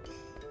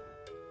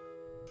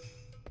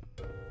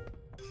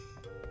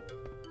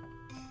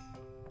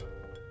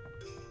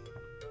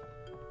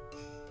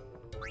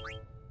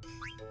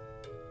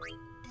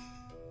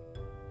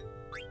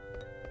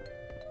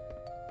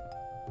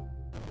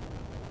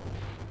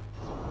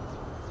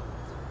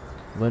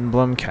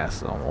Lindblom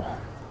Castle.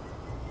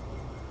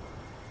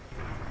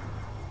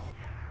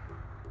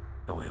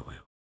 Oh, wait, wait.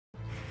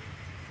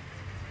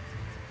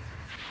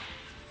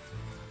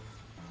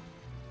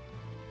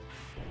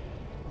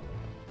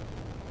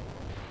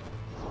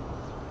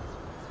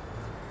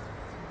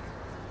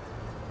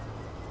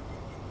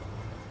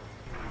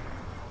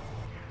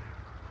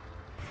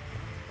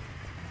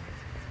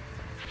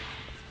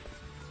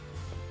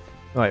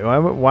 Like,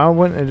 why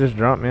wouldn't it just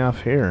drop me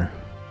off here?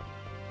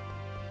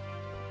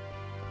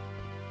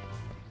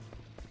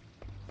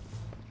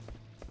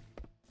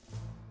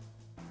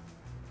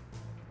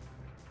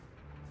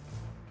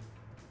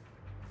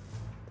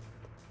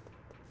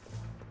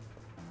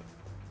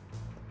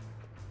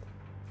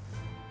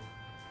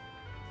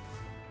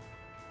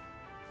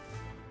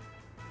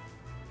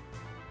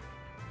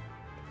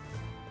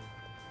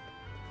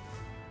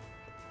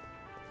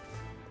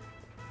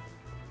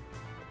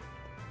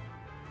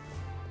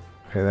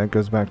 Okay, that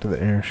goes back to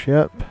the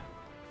airship.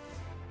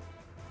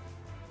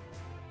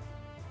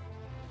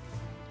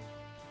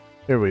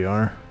 Here we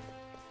are.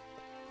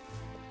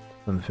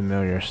 Some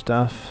familiar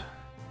stuff.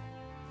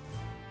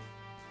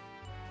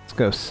 Let's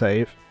go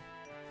save.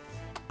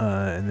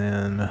 And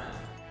then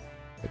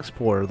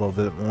explore a little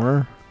bit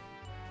more.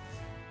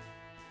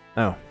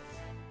 Oh.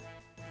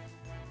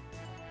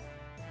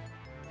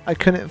 I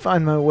couldn't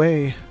find my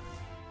way.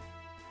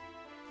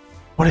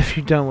 What have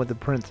you done with the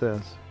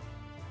princess?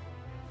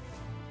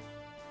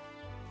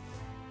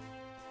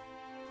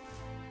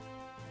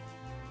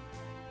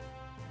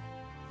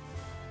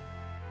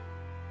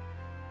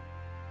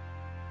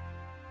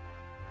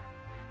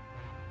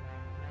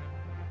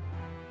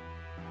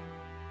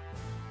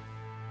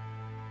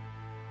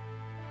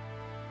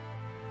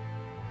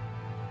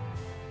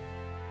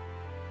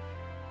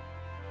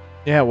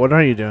 Yeah, what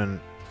are you doing?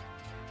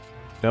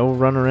 Go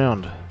run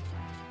around.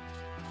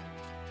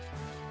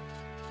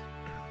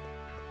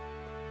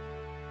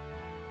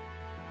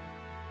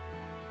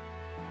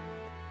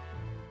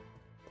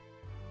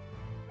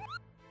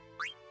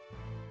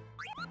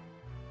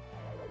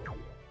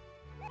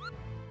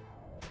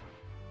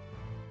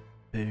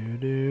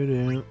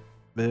 Boo-doo-doo,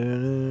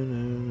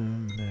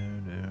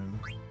 boo-doo-doo-doo-doo-doo.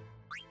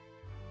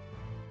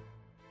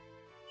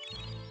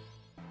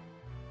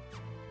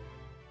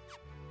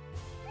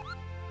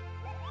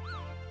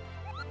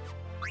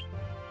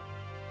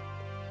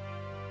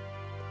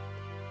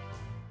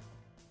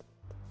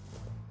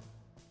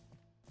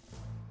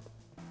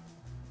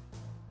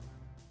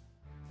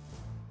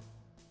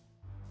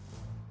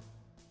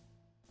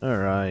 All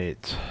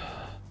right.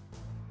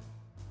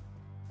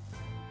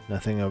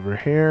 Nothing over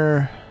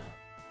here.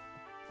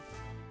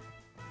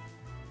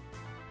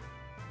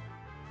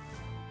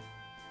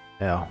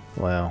 Yeah,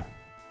 well.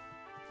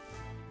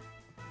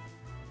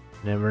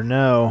 Never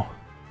know.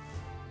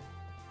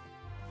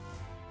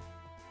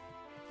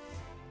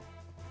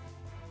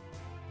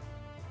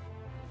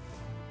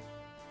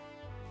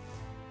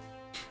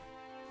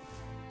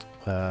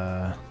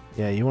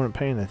 Yeah, you weren't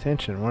paying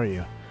attention, were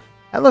you?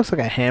 That looks like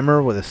a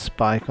hammer with a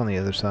spike on the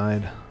other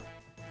side.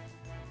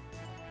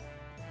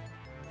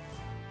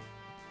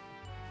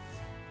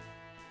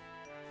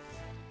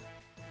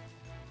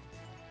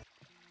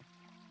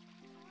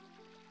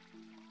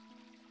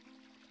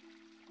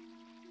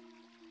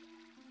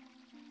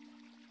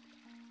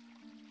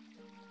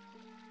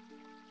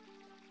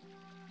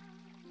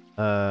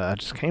 I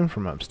just came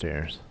from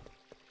upstairs.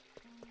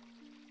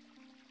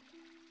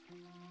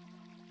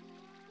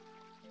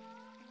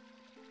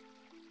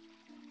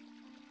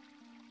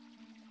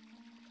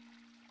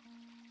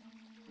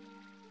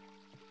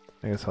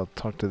 I guess I'll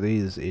talk to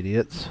these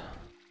idiots.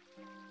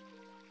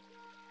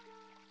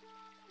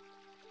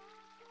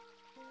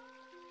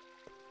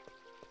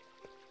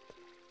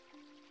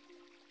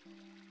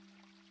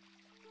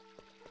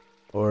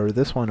 Or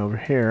this one over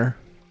here.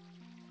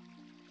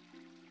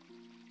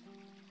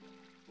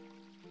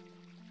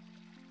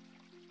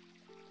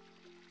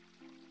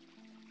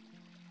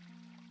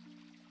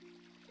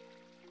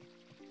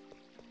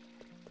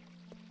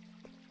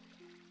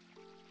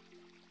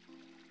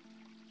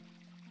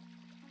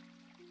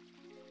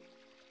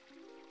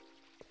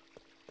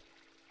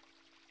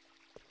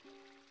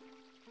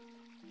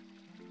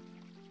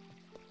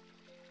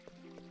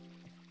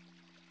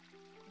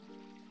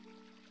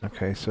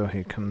 Okay, so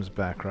he comes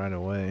back right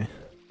away.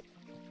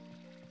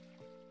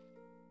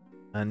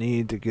 I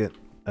need to get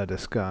a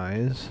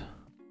disguise.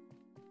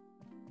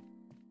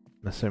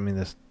 I'm assuming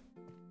this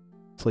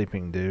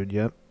sleeping dude,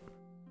 yep.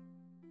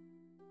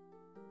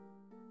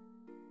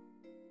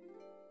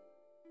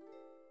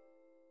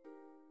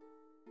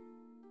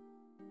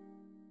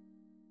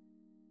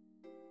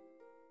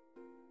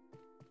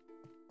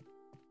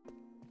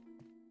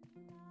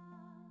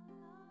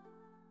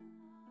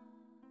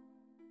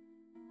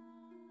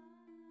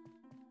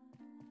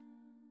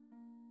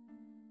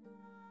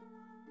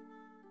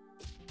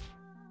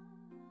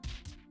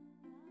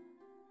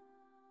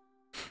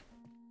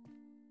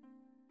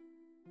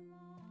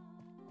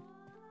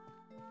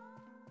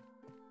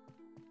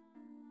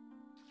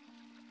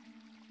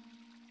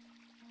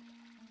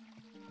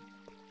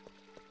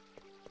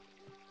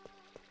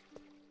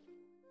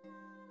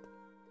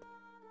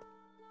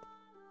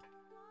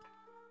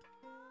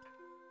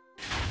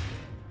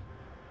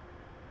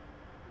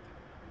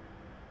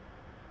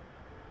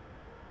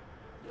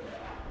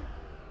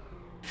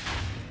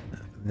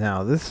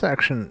 Now this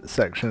section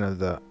of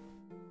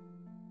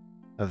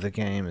the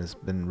game has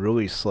been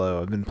really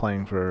slow. I've been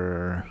playing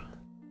for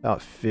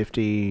about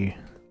 50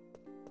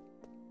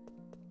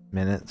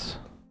 minutes.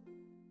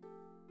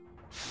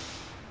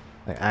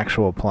 Like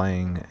actual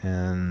playing,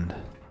 and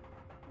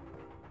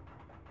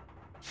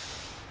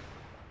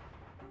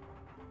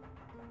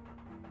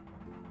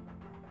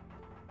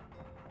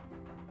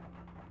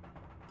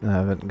I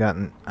haven't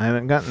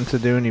gotten to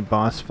do any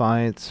boss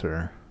fights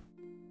or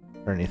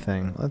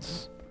anything.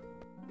 Let's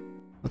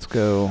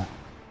go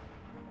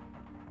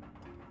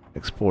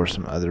explore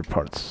some other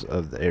parts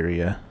of the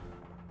area.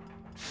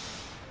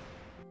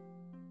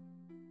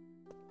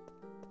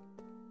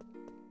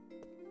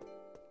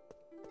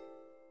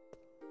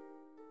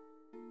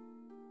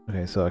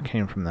 Okay, so I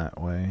came from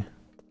that way.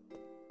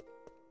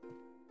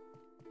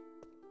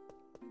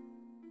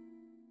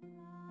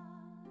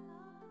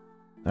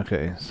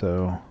 Okay,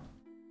 so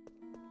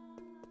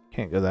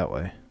can't go that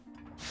way.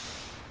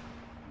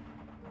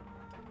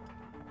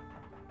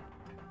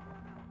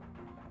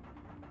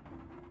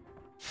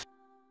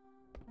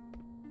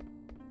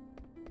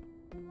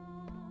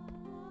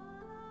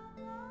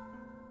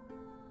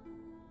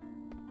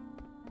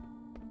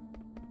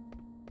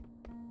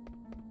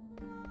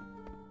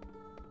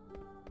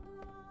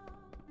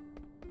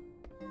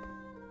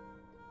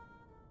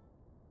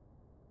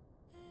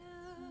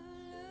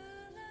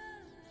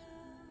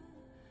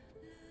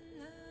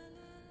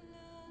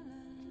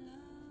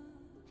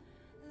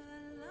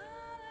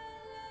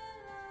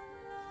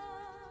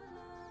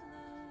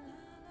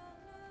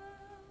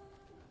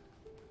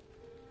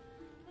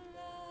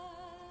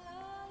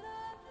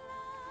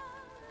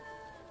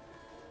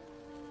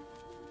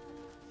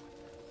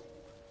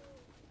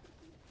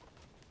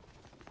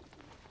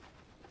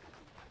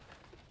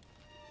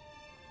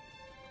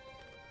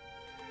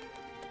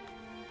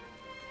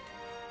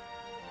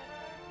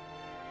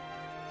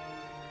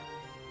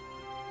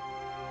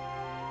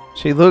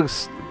 She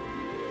looks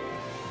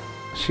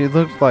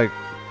like,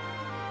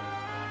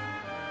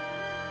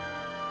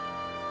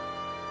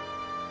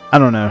 I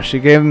don't know, she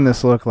gave him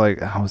this look like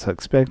I was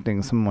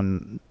expecting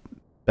someone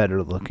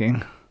better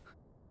looking.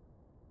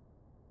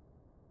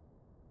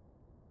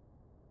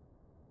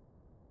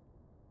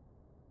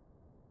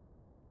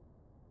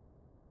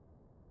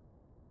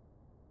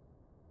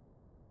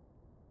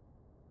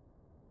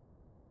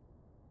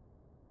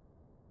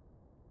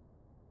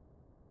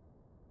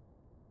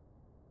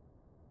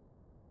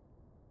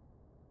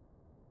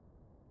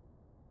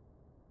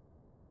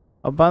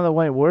 Oh, by the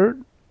way, where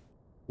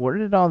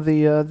did all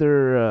the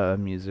other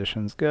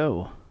musicians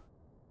go?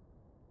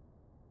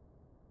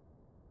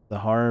 The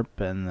harp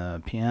and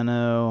the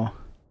piano,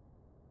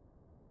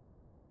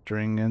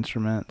 string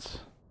instruments.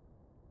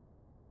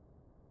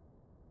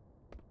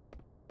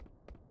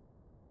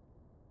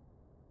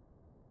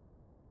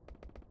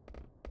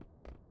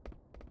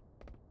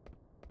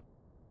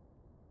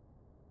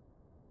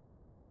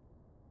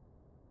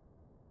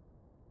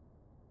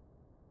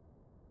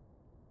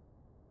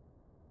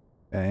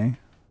 Okay,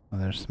 well,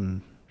 there's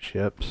some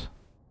ships.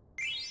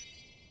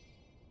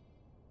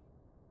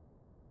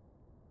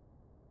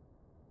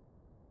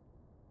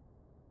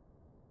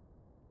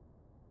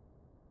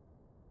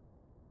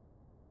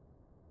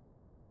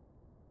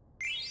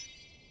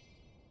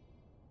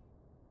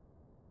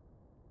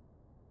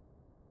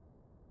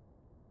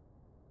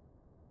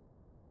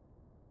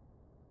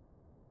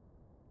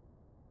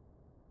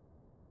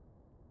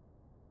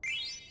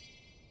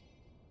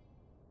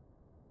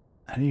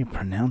 How do you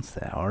pronounce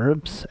that?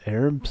 Arabs?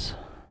 Arabs?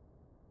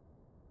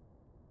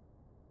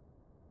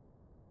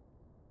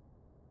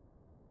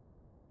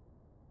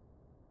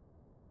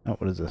 Oh,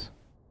 what is this?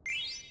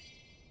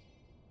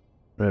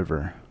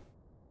 River.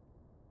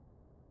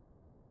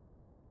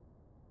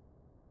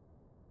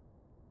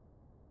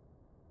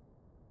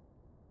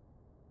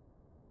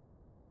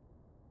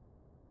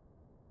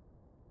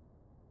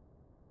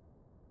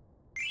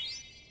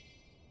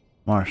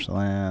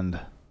 Marshland.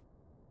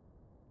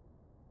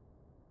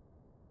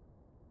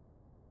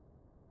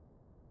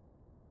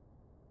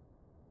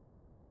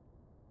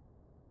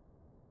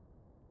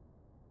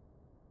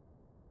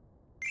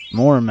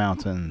 More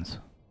mountains.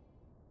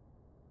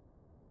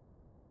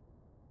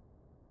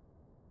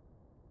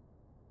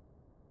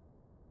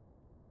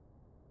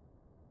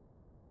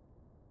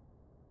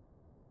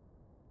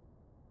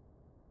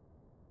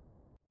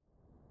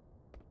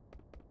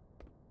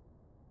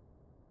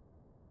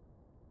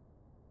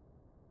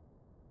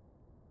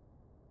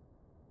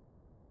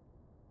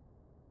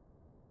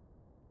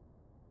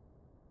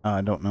 Oh,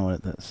 I don't know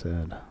what that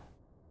said.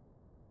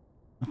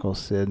 Uncle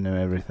Sid knew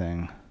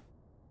everything.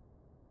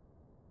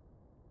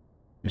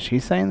 Is she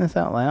saying this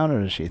out loud, or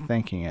is she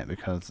thinking it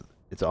because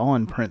it's all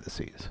in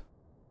parentheses?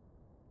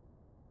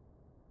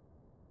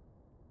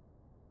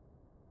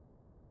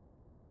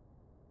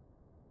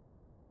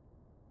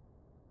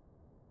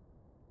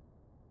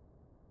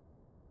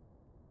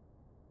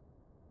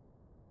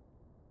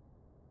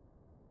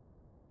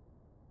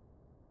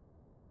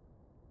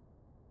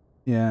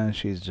 Yeah,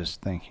 she's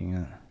just thinking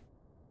it.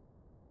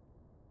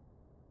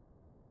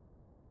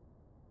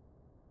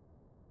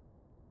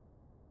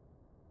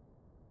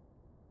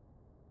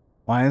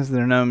 Why is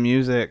there no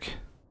music?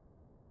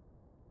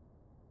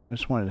 I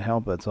just wanted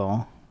help, that's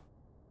all.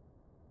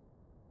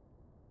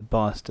 The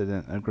boss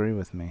didn't agree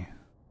with me.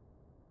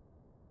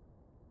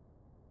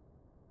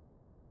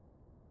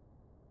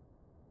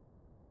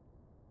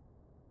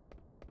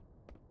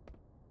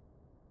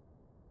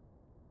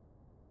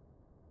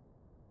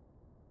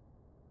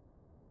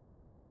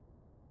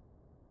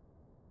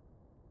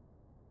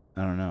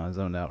 I don't know, I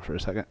zoned out for a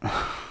second.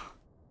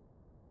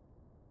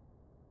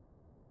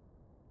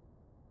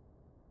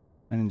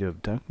 I need to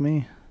abduct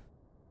me?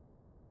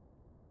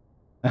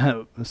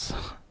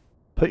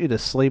 Put you to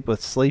sleep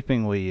with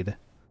sleeping weed.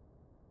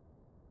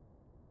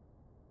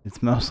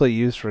 It's mostly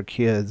used for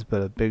kids,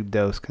 but a big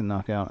dose can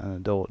knock out an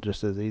adult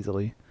just as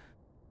easily.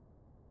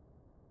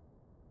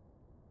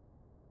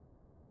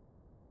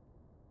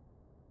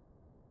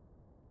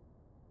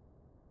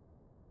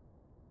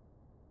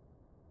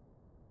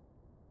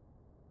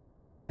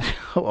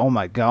 Oh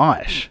my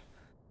gosh.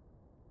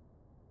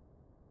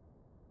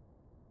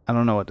 I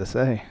don't know what to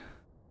say.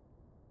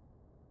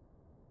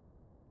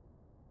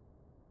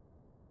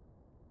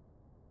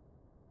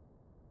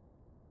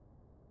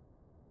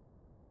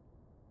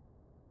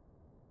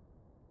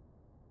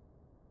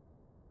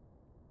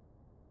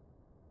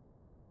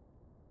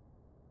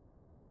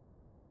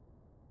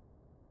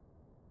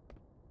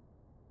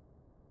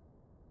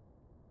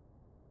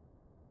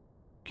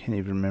 Can't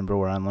even remember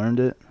where I learned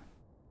it.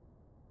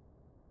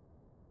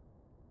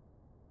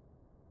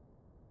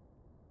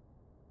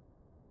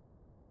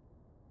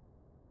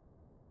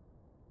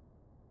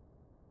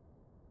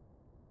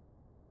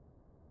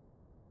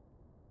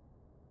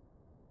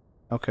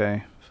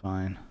 Okay,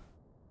 fine.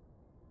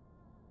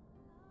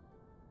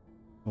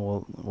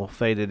 We'll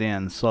fade it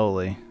in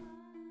slowly.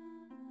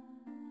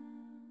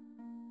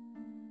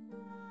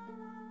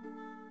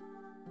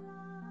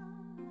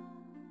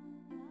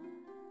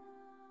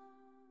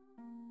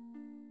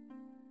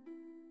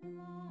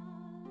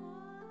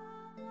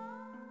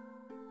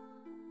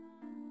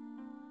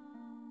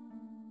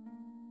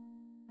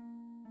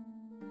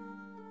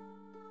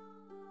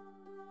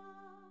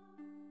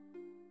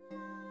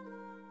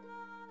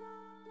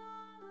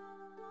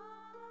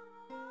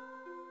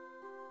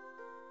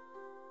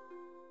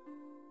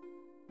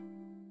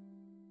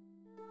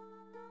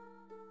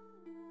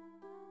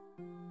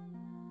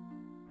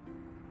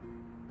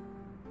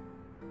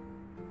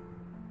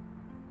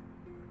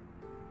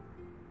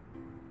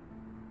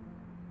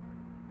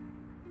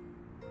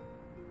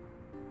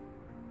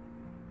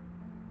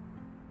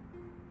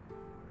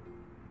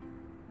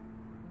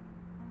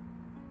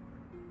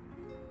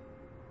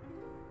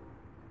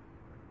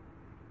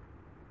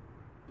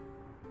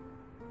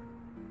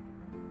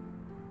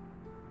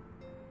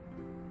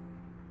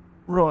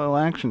 Royal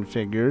action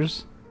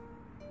figures.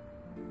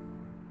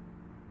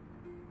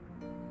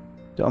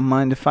 Don't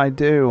mind if I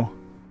do.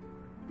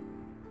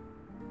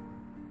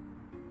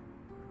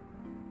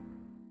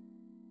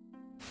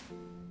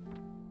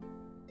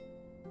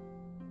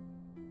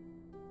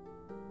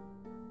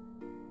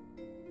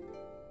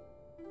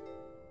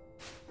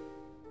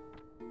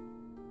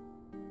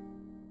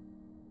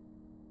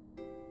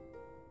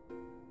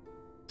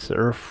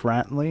 Sir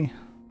Fratley?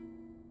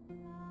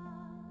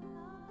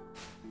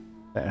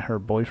 That her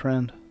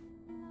boyfriend?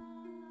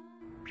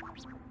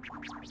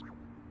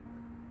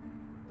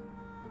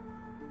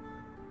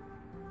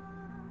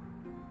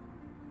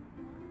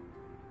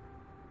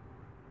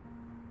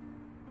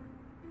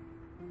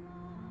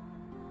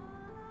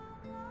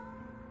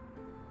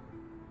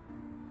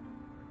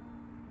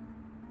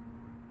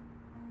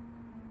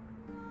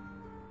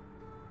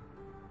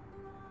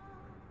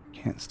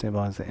 Can't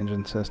stabilize the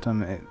engine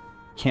system. It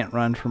can't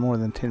run for more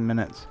than 10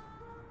 minutes.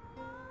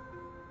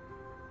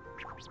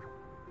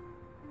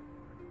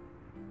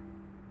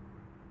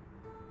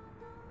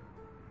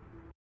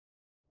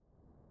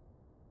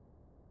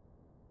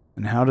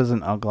 And how does an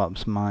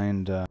Uglop's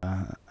mind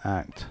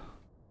act?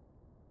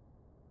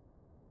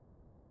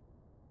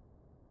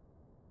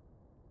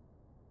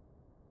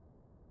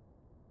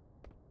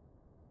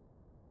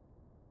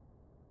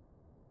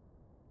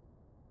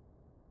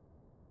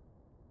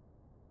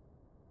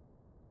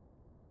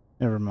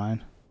 Never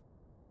mind.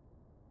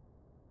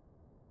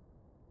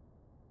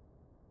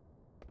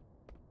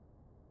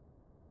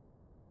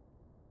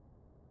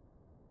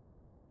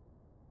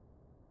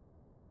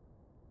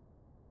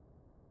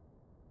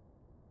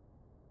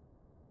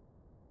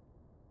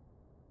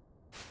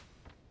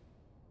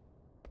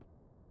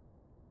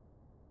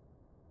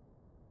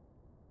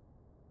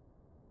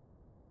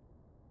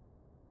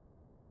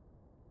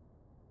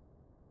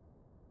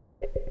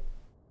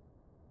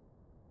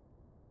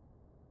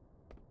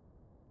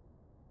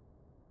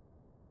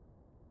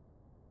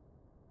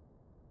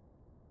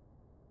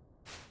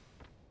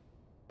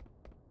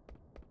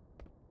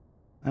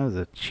 That was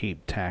a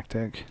cheap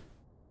tactic.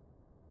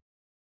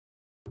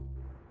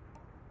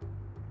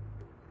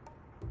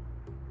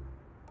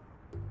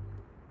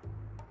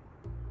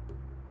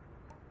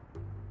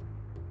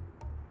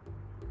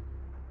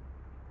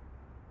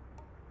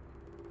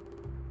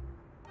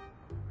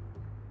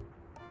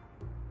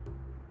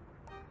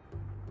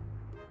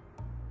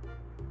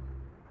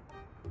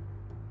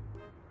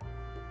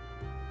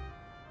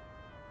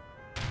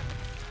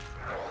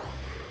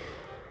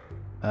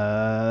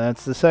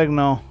 That's the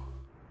signal.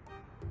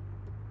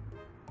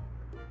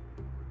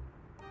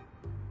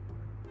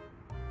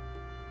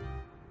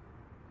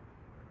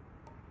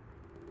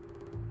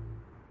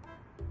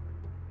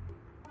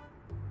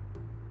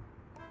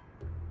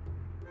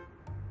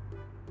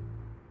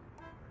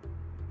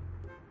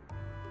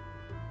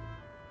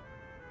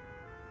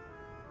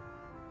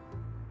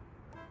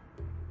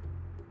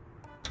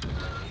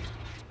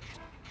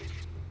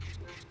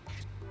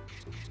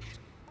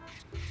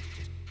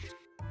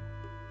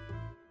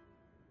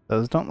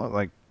 Those don't look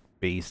like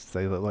beasts,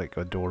 they look like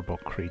adorable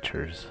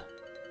creatures.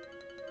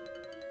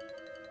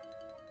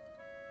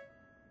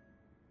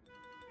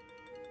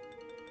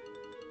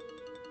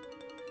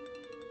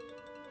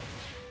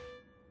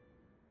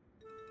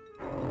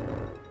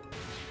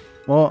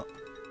 Well,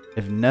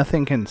 if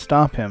nothing can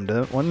stop him,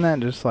 wouldn't that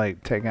just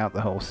like take out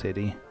the whole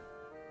city?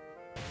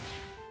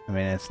 I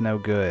mean, it's no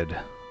good.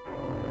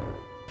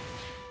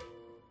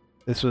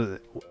 This was...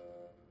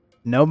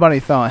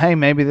 Nobody thought, hey,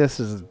 maybe this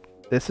is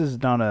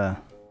not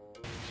a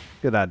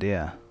good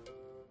idea.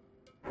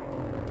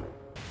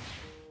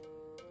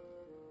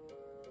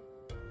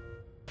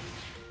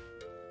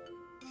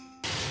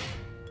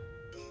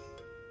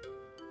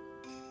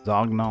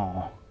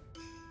 Zognol.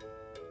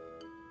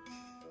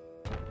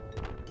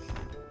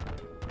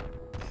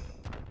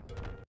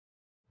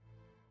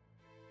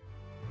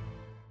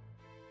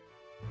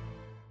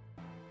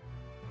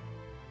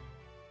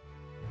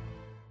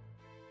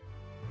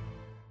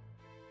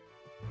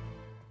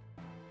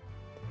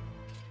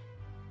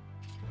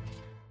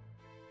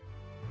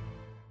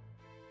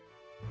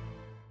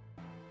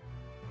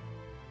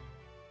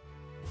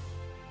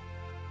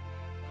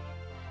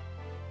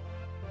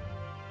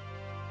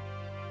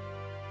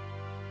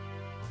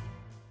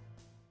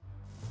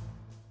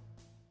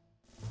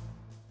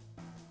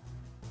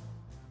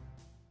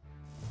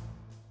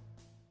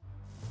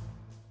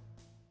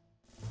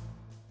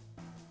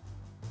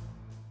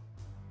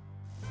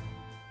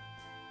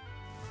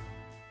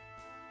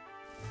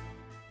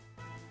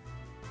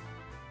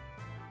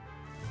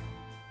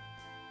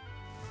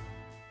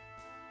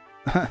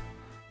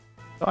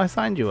 So I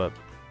signed you up.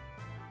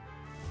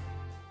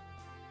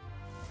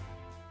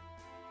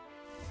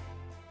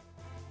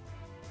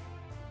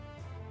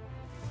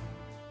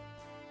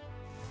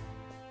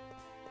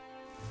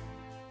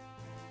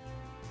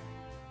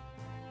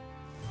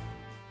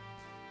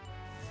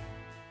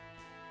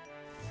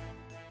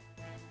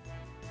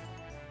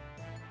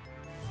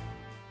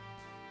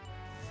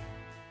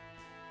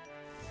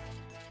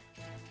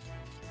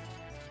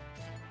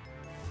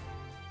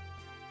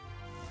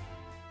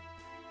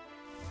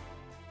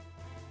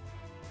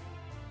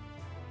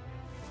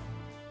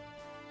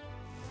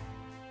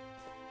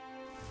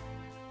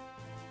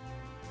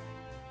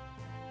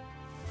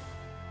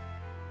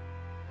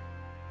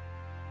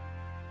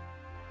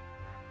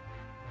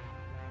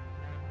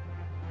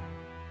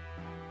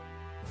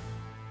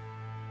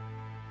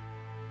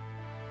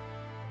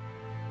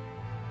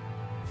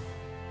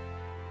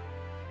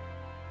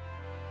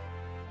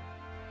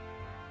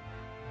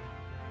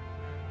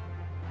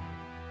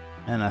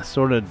 And I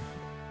sort of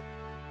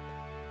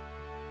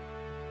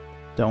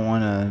don't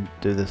want to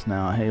do this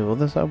now. Hey, will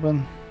this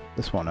open?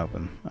 This won't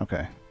open.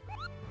 Okay.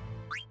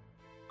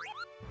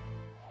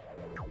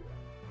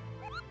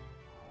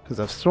 Because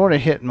I've sort of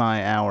hit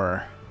my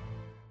hour,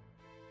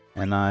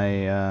 and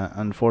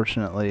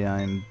unfortunately,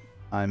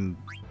 I'm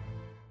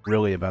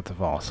really about to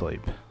fall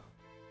asleep.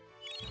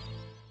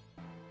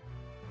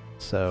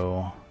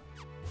 So,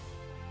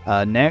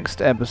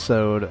 next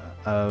episode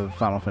of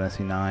Final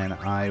Fantasy IX,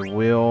 I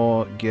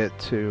will get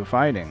to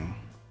fighting.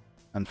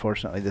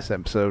 Unfortunately, this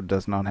episode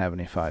does not have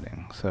any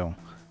fighting. So,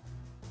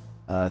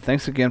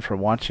 thanks again for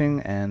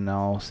watching, and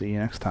I'll see you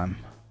next time.